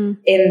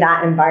in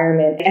that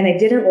environment. And I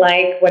didn't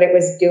like what it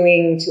was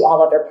doing to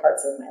all other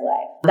parts of my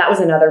life. That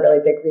was another really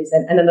big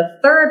reason. And then the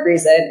third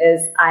reason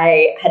is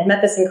I had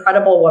met this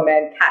incredible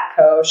woman, Kat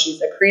Ko. She's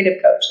a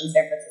creative coach in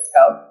San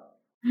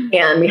Francisco.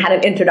 And we had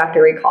an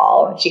introductory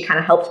call. She kind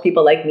of helped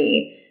people like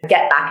me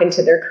get back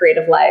into their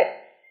creative life.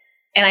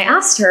 And I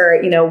asked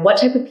her, what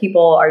type of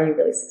people are you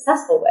really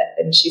successful with?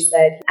 And she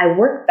said, I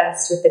work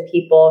best with the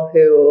people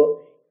who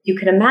you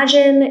can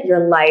imagine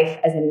your life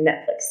as a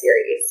Netflix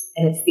series.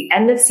 And it's the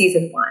end of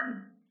season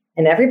 1.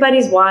 And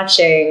everybody's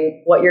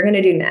watching what you're going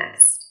to do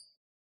next.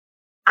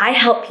 I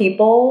help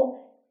people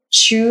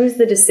choose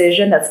the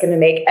decision that's going to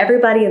make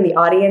everybody in the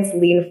audience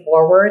lean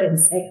forward and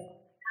say, oh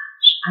my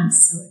gosh, I'm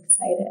so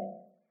excited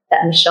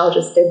that Michelle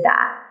just did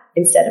that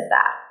instead of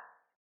that.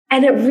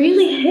 And it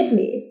really hit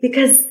me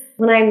because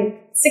when I'm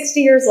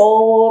 60 years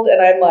old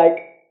and I'm like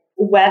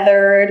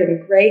weathered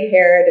and gray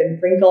haired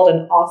and wrinkled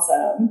and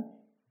awesome,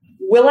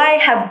 will I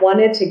have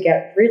wanted to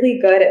get really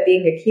good at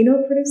being a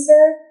keynote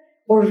producer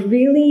or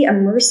really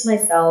immerse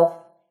myself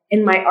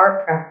in my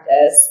art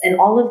practice and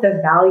all of the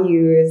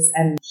values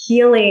and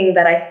healing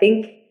that I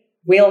think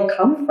will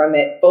come from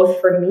it, both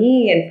for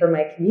me and for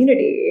my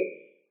community?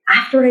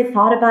 After I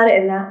thought about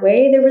it in that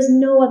way, there was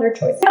no other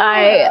choice.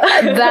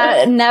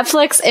 That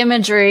Netflix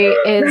imagery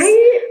is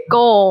right?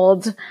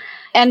 gold.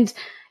 And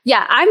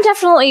yeah, I'm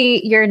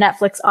definitely your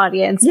Netflix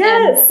audience.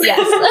 Yes. And yes.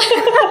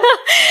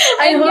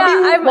 I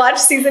hope you watch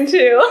season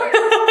 2.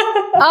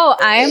 Oh,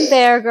 I am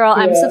there, girl.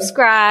 Yeah. I'm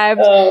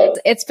subscribed.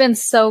 It's been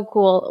so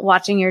cool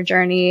watching your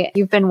journey.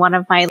 You've been one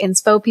of my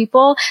inspo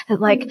people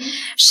that like,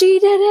 she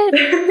did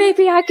it.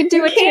 Maybe I can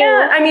do it too.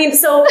 I mean,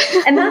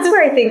 and that's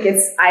where I think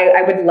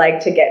I would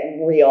like to get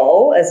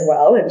real as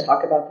well and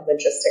talk about the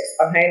logistics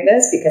behind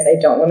this because I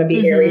don't want to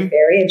be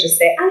airy-fairy and just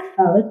say, I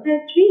followed my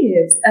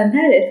dreams and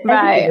then it's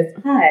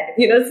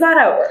fine. It's not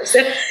how it works.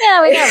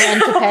 Yeah, we got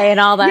rent to pay and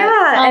all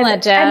that. All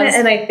that jazz.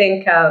 And I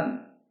think,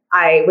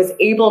 I was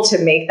able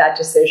to make that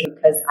decision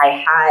because I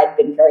had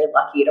been very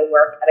lucky to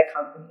work at a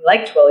company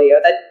like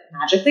Twilio that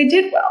magically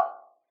did well,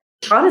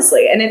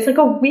 honestly. And it's like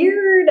a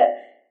weird,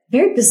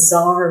 very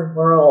bizarre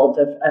world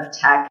of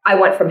tech. I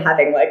went from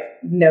having like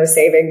no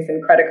savings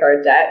and credit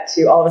card debt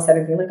to all of a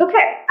sudden being like,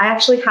 okay, I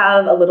actually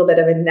have a little bit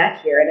of a net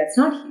here and it's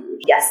not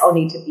huge. Yes, I'll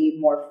need to be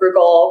more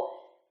frugal,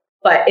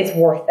 but it's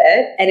worth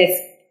it.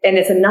 And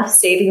it's enough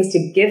savings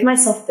to give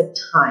myself the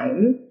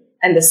time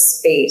and the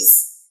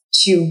space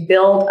to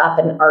build up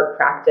an art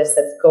practice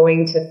that's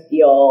going to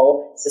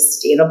feel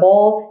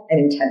sustainable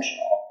and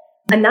intentional.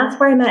 And that's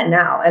where I'm at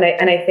now. And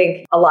I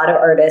think a lot of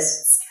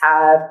artists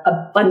have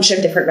a bunch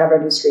of different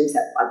revenue streams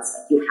at once.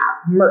 Like you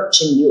have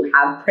merch and you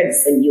have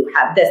prints and you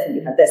have this and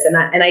you have this.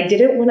 And I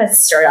didn't want to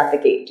start out the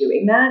gate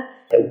doing that.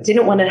 I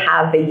didn't want to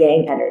have the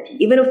yang energy,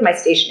 even with my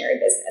stationery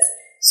business.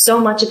 So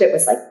much of it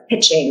was like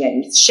pitching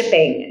and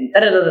shipping and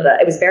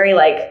da-da-da-da-da. It was very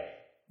like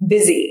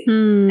busy.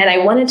 And I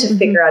wanted to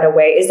figure out a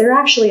way, is there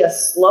actually a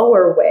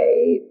slower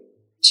way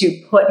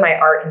to put my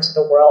art into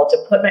the world, to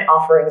put my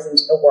offerings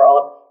into the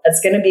world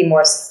that's going to be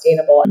more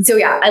sustainable? So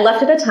yeah, I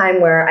left at a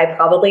time where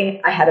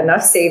I had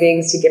enough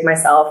savings to give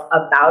myself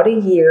about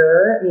a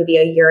year, maybe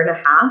a year and a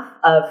half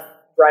of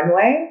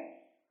runway,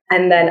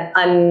 and then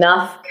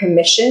enough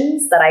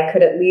commissions that I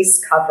could at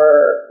least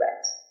cover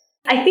rent.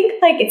 I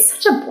think like it's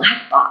such a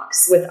black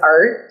box with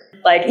art.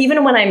 Like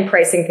even when I'm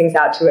pricing things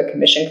out to a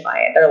commission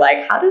client, they're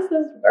like, how does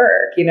this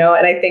work?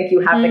 And I think you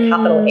have the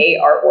capital A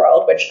art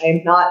world, which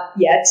I'm not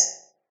yet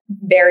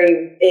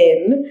very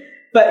in,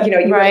 but you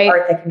have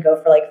art that can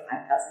go for like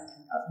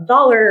 $5,000,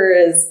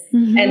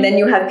 $10,000. And then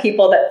you have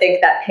people that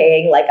think that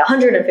paying like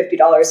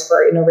 $150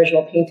 for an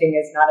original painting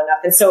is not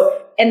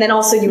enough. And then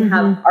also you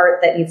have art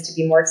that needs to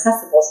be more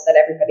accessible so that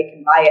everybody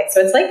can buy it.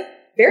 So it's like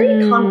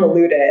very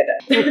convoluted.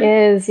 It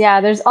is.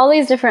 Yeah. There's all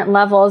these different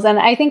levels. And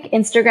I think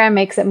Instagram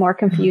makes it more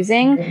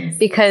confusing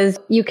because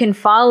you can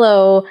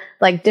follow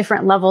like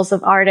different levels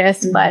of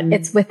artists, but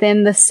it's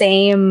within the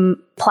same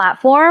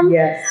platform.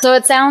 Yes. So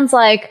it sounds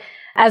like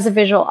as a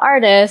visual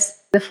artist,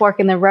 the fork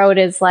in the road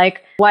is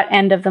like, what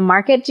end of the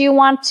market do you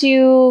want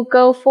to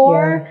go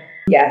for?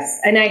 Yeah. Yes.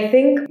 And I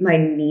think my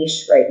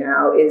niche right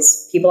now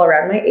is people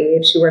around my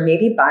age who are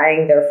maybe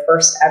buying their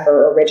first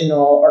ever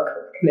original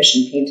or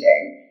commission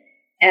painting.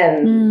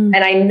 And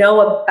I know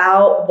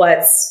about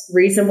what's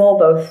reasonable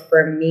both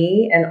for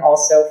me and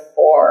also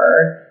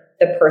for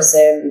the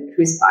person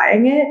who's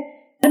buying it.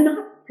 I'm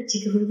not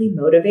particularly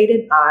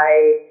motivated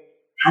by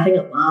having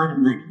a lot of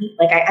money.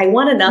 Like I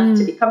want enough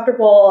to be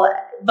comfortable.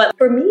 But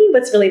for me,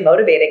 what's really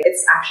motivating,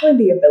 it's actually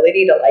the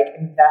ability to like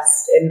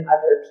invest in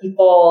other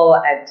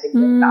people and to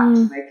give back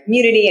to my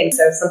community. And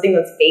so something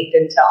that's baked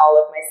into all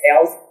of my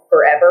sales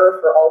forever,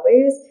 for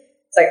always.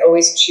 So I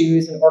always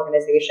choose an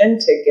organization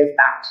to give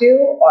back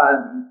to.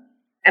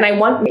 And I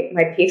want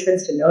my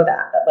patrons to know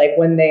that like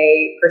when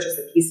they purchase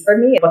a piece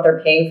from me, what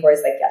they're paying for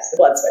is like, yes, the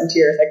blood, sweat, and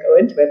tears that go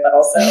into it, but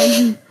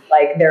also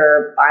like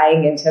they're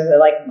buying into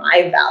like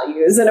my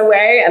values in a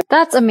way. And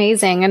that's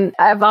amazing. And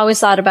I've always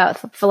thought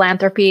about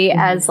philanthropy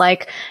as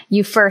like,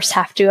 you first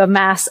have to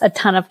amass a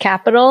ton of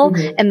capital.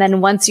 And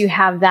then once you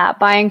have that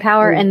buying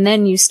power and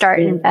then you start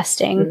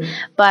investing,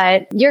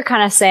 but you're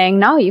kind of saying,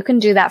 no, you can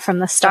do that from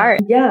the start.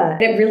 Yeah.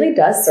 It really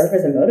does serve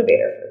as a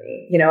motivator for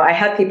me. I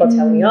had people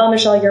tell me, oh,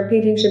 Michelle, your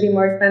painting should be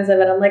more expensive.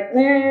 And I'm like,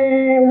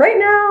 right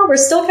now we're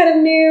still kind of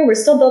new. We're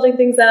still building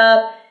things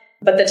up.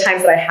 But the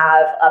times that I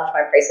have upped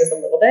my prices a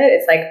little bit,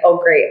 it's like, oh,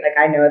 great. Like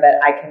I know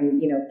that I can,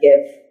 give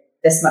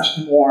this much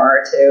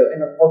more to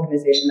an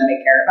organization that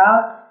I care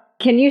about.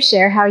 Can you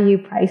share how you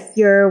price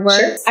your work?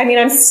 Sure. I mean,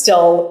 I'm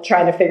still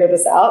trying to figure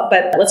this out,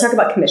 but let's talk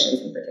about commissions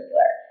in particular.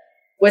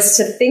 Was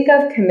to think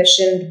of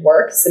commissioned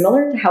work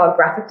similar to how a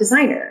graphic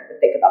designer would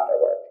think about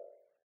their work.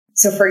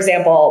 So for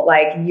example,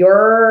 like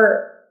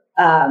you're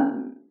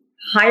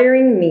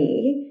hiring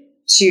me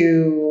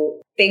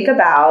to think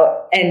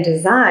about and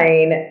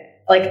design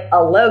like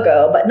a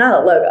logo, but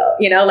not a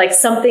logo, like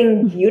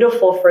something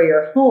beautiful for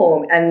your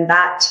home. And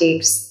that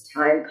takes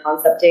time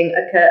concepting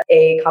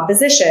a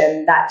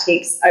composition, that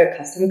takes a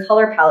custom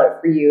color palette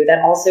for you,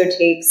 that also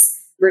takes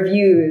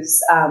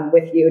reviews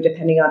with you,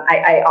 depending on,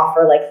 I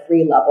offer like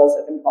 3 levels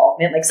of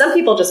involvement. Like some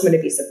people just want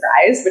to be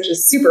surprised, which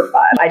is super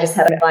fun. I just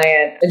had a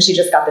client and she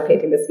just got the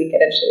painting this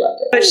weekend and she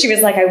loved it. But she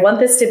was like, I want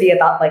this to be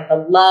about like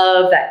the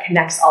love that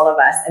connects all of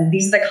us. And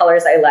these are the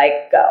colors I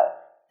like, go.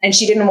 And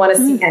she didn't want to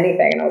see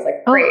anything. And I was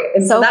like, great.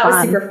 And so that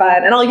was super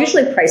fun. And I'll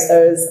usually price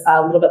those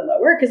a little bit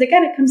lower because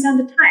again, it comes down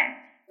to time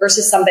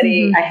versus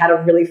somebody, I had a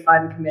really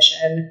fun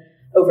commission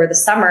over the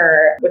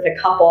summer with a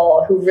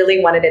couple who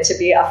really wanted it to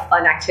be a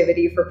fun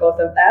activity for both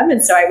of them.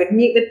 And so I would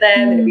meet with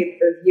them and we'd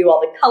review all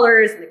the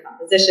colors and the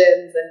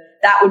compositions, and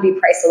that would be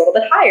priced a little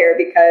bit higher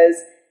because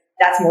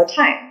that's more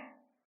time.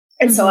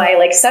 And so I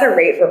like set a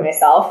rate for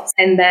myself,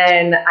 and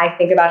then I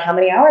think about how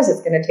many hours it's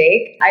going to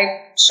take.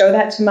 I show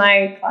that to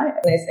my client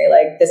and I say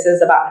like, this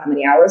is about how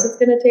many hours it's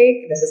going to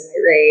take. This is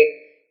my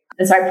rate.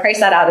 And so I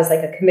price that out as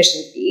like a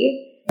commission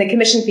fee. The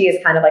commission fee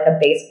is kind of like a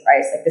base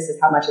price. Like this is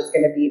how much it's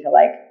going to be to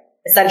like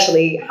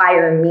essentially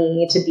hire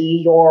me to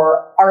be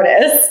your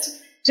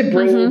artist to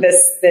bring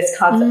this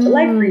concept to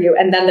life for you.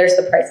 And then there's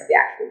the price of the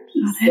actual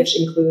piece, which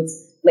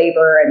includes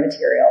labor and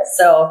materials.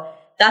 So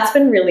that's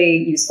been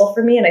really useful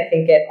for me. And I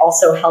think it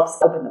also helps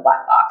open the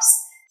black box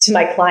to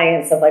my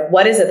clients of like,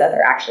 what is it that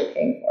they're actually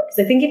paying for?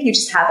 Because I think if you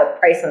just have a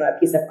price on a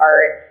piece of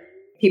art,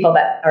 people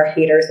that are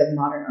haters of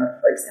modern art,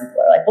 for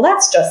example, are like, well,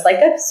 that's just like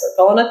a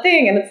circle and a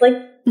thing. And it's like,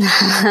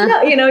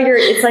 no,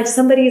 it's like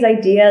somebody's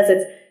ideas.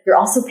 You're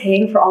also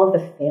paying for all of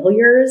the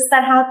failures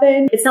that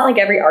happen. It's not like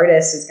every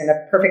artist is going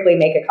to perfectly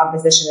make a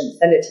composition and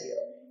send it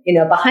to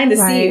you. Behind the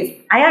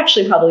scenes, I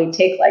actually probably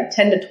take like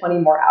 10 to 20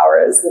 more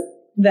hours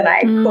than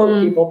I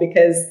quote people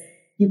because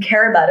you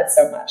care about it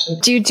so much. And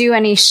do you do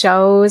any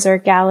shows or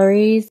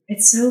galleries?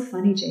 It's so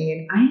funny,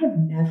 Jane. I have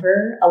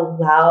never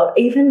allowed,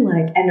 even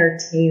like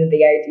entertained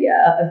the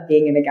idea of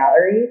being in a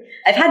gallery.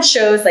 I've had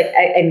shows like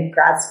in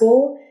grad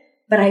school,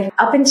 but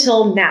up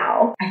until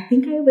now, I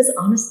think I was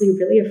honestly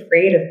really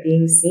afraid of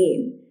being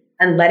seen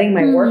and letting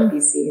my work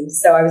be seen.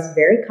 So I was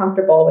very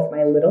comfortable with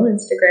my little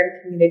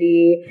Instagram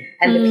community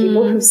and the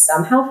people who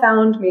somehow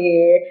found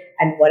me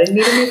and wanted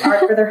me to make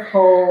art for their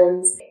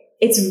homes.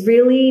 It's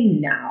really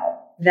now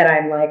that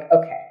I'm like,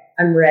 okay,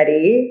 I'm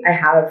ready. I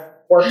have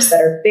works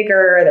that are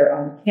bigger. They're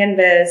on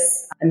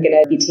canvas. I'm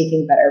going to be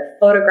taking better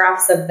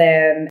photographs of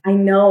them. I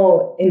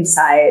know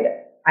inside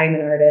I'm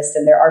an artist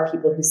and there are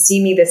people who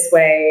see me this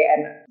way,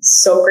 and I'm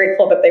so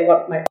grateful that they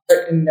want my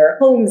art in their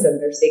homes and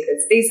their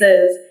sacred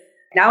spaces.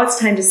 Now it's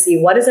time to see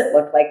what does it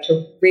look like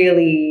to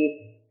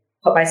really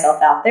put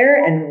myself out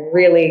there and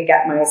really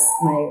get my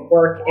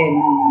work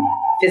in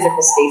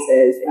physical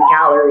spaces and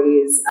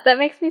galleries. That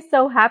makes me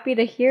so happy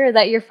to hear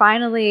that you're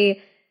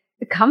finally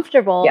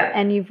comfortable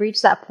and you've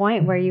reached that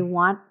point where you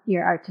want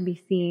your art to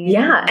be seen.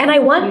 Yeah. And I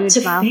want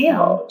to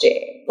fail,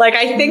 Jane. Like,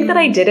 I think that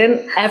I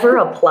didn't ever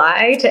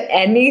apply to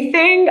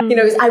anything.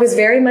 I was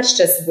very much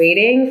just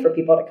waiting for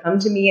people to come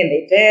to me, and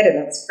they did, and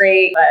that was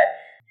great. But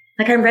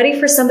like, I'm ready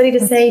for somebody to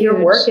say huge.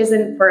 Your work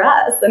isn't for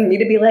us, and me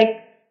to be like,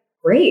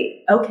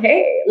 great.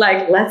 Okay.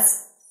 Like,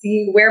 let's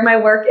see where my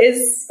work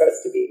is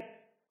supposed to be.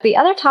 The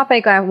other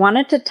topic I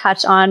wanted to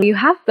touch on, you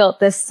have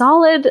built this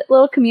solid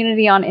little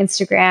community on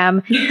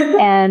Instagram,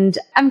 and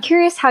I'm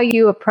curious how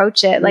you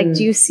approach it. Like,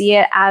 do you see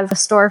it as a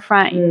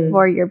storefront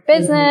for your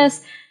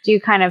business? Do you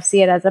kind of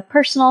see it as a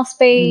personal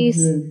space?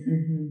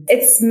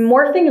 It's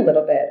morphing a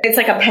little bit. It's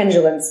like a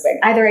pendulum swing.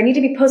 Either I need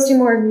to be posting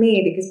more of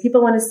me because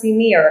people want to see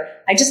me, or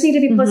I just need to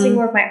be posting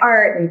more of my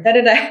art and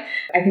da-da-da.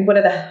 I think one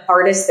of the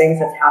hardest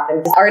things that's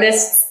happened is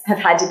artists have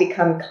had to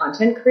become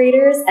content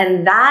creators.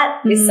 And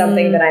that is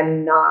something that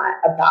I'm not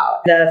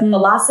about. The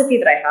philosophy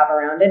that I have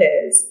around it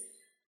is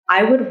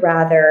I would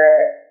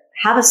rather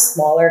have a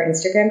smaller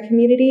Instagram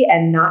community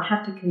and not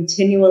have to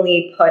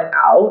continually put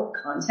out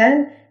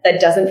content that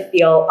doesn't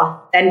feel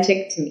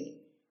authentic to me.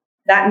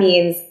 That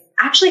means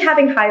actually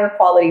having higher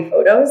quality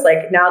photos.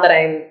 Like, now that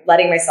I'm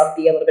letting myself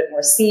be a little bit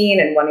more seen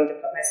and wanting to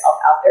put myself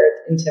out there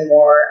into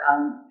more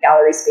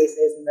gallery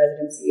spaces and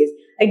residencies,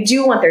 I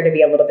do want there to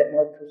be a little bit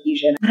more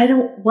cohesion. But I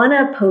don't want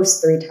to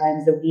post 3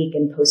 times a week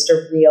and post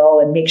a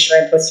reel and make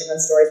sure I'm posting on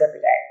stories every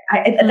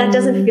day. That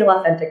doesn't feel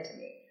authentic to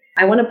me.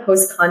 I want to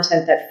post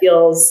content that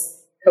feels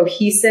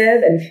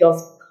cohesive and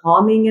feels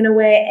calming in a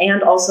way,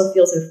 and also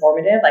feels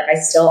informative. Like, I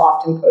still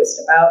often post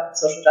about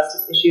social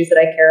justice issues that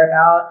I care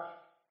about.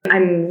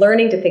 I'm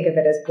learning to think of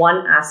it as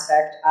one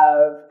aspect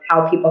of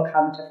how people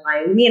come to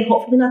find me, and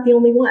hopefully not the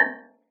only one.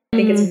 I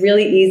think it's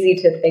really easy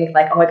to think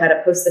like, oh, I got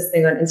to post this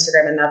thing on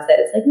Instagram and that's it.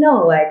 It's like,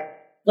 no, like,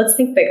 let's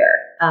think bigger.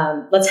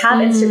 Let's have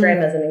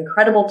Instagram as an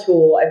incredible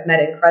tool. I've met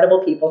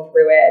incredible people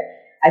through it.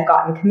 I've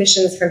gotten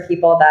commissions from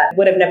people that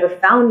would have never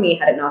found me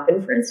had it not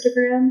been for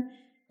Instagram.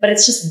 But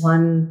it's just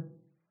one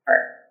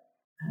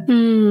part.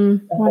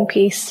 One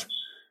piece.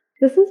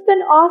 This has been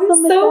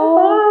awesome. It's so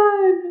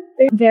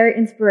fun. Very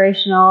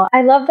inspirational.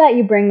 I love that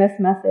you bring this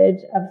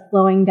message of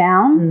slowing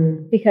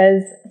down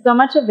because so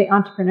much of the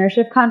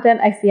entrepreneurship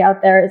content I see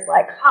out there is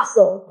like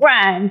hustle,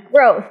 grind,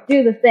 growth,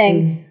 do the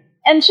thing.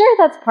 And sure,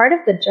 that's part of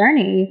the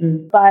journey.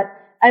 But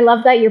I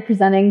love that you're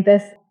presenting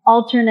this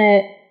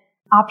alternate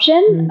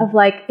option of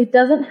like, it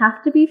doesn't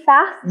have to be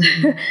fast.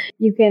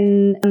 You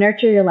can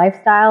nurture your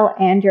lifestyle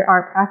and your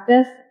art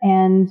practice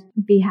and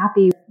be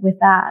happy with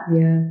that.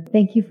 Yeah.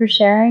 Thank you for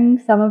sharing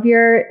some of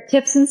your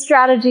tips and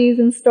strategies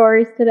and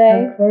stories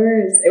today. Of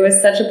course. It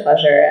was such a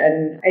pleasure.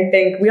 And I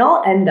think we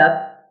all end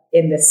up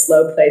in this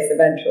slow place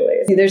eventually.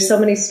 See, there's so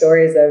many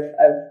stories of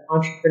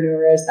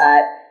entrepreneurs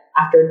that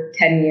after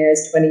 10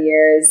 years, 20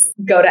 years,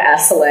 go to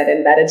Esalen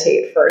and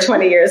meditate for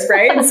 20 years,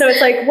 right? And so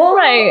it's like, well,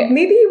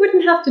 maybe you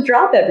wouldn't have to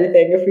drop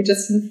everything if we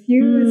just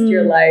infused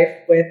your life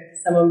with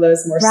some of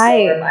those more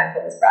slower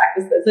mindfulness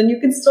practices. And you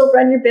can still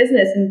run your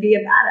business and be a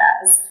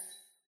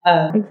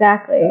badass.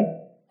 Exactly.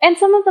 And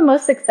some of the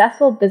most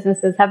successful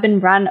businesses have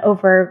been run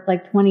over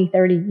like 20,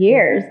 30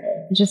 years.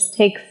 It just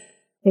takes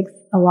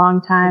a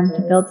long time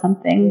to build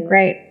something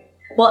great.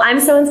 Well, I'm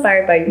so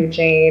inspired by you,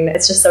 Jane.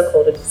 It's just so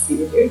cool to see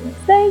you doing this.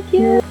 Thank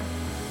you.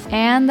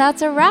 And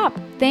that's a wrap.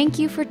 Thank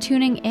you for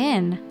tuning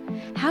in.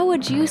 How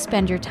would you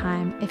spend your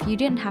time if you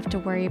didn't have to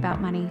worry about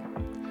money?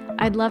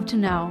 I'd love to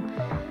know.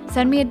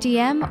 Send me a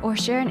DM or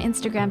share an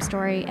Instagram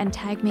story and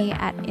tag me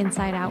at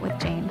Inside Out with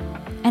Jane.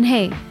 And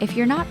hey, if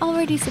you're not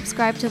already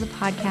subscribed to the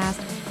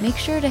podcast, make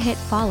sure to hit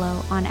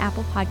follow on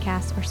Apple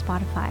Podcasts or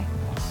Spotify.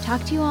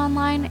 Talk to you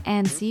online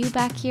and see you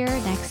back here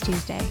next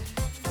Tuesday.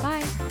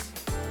 Bye.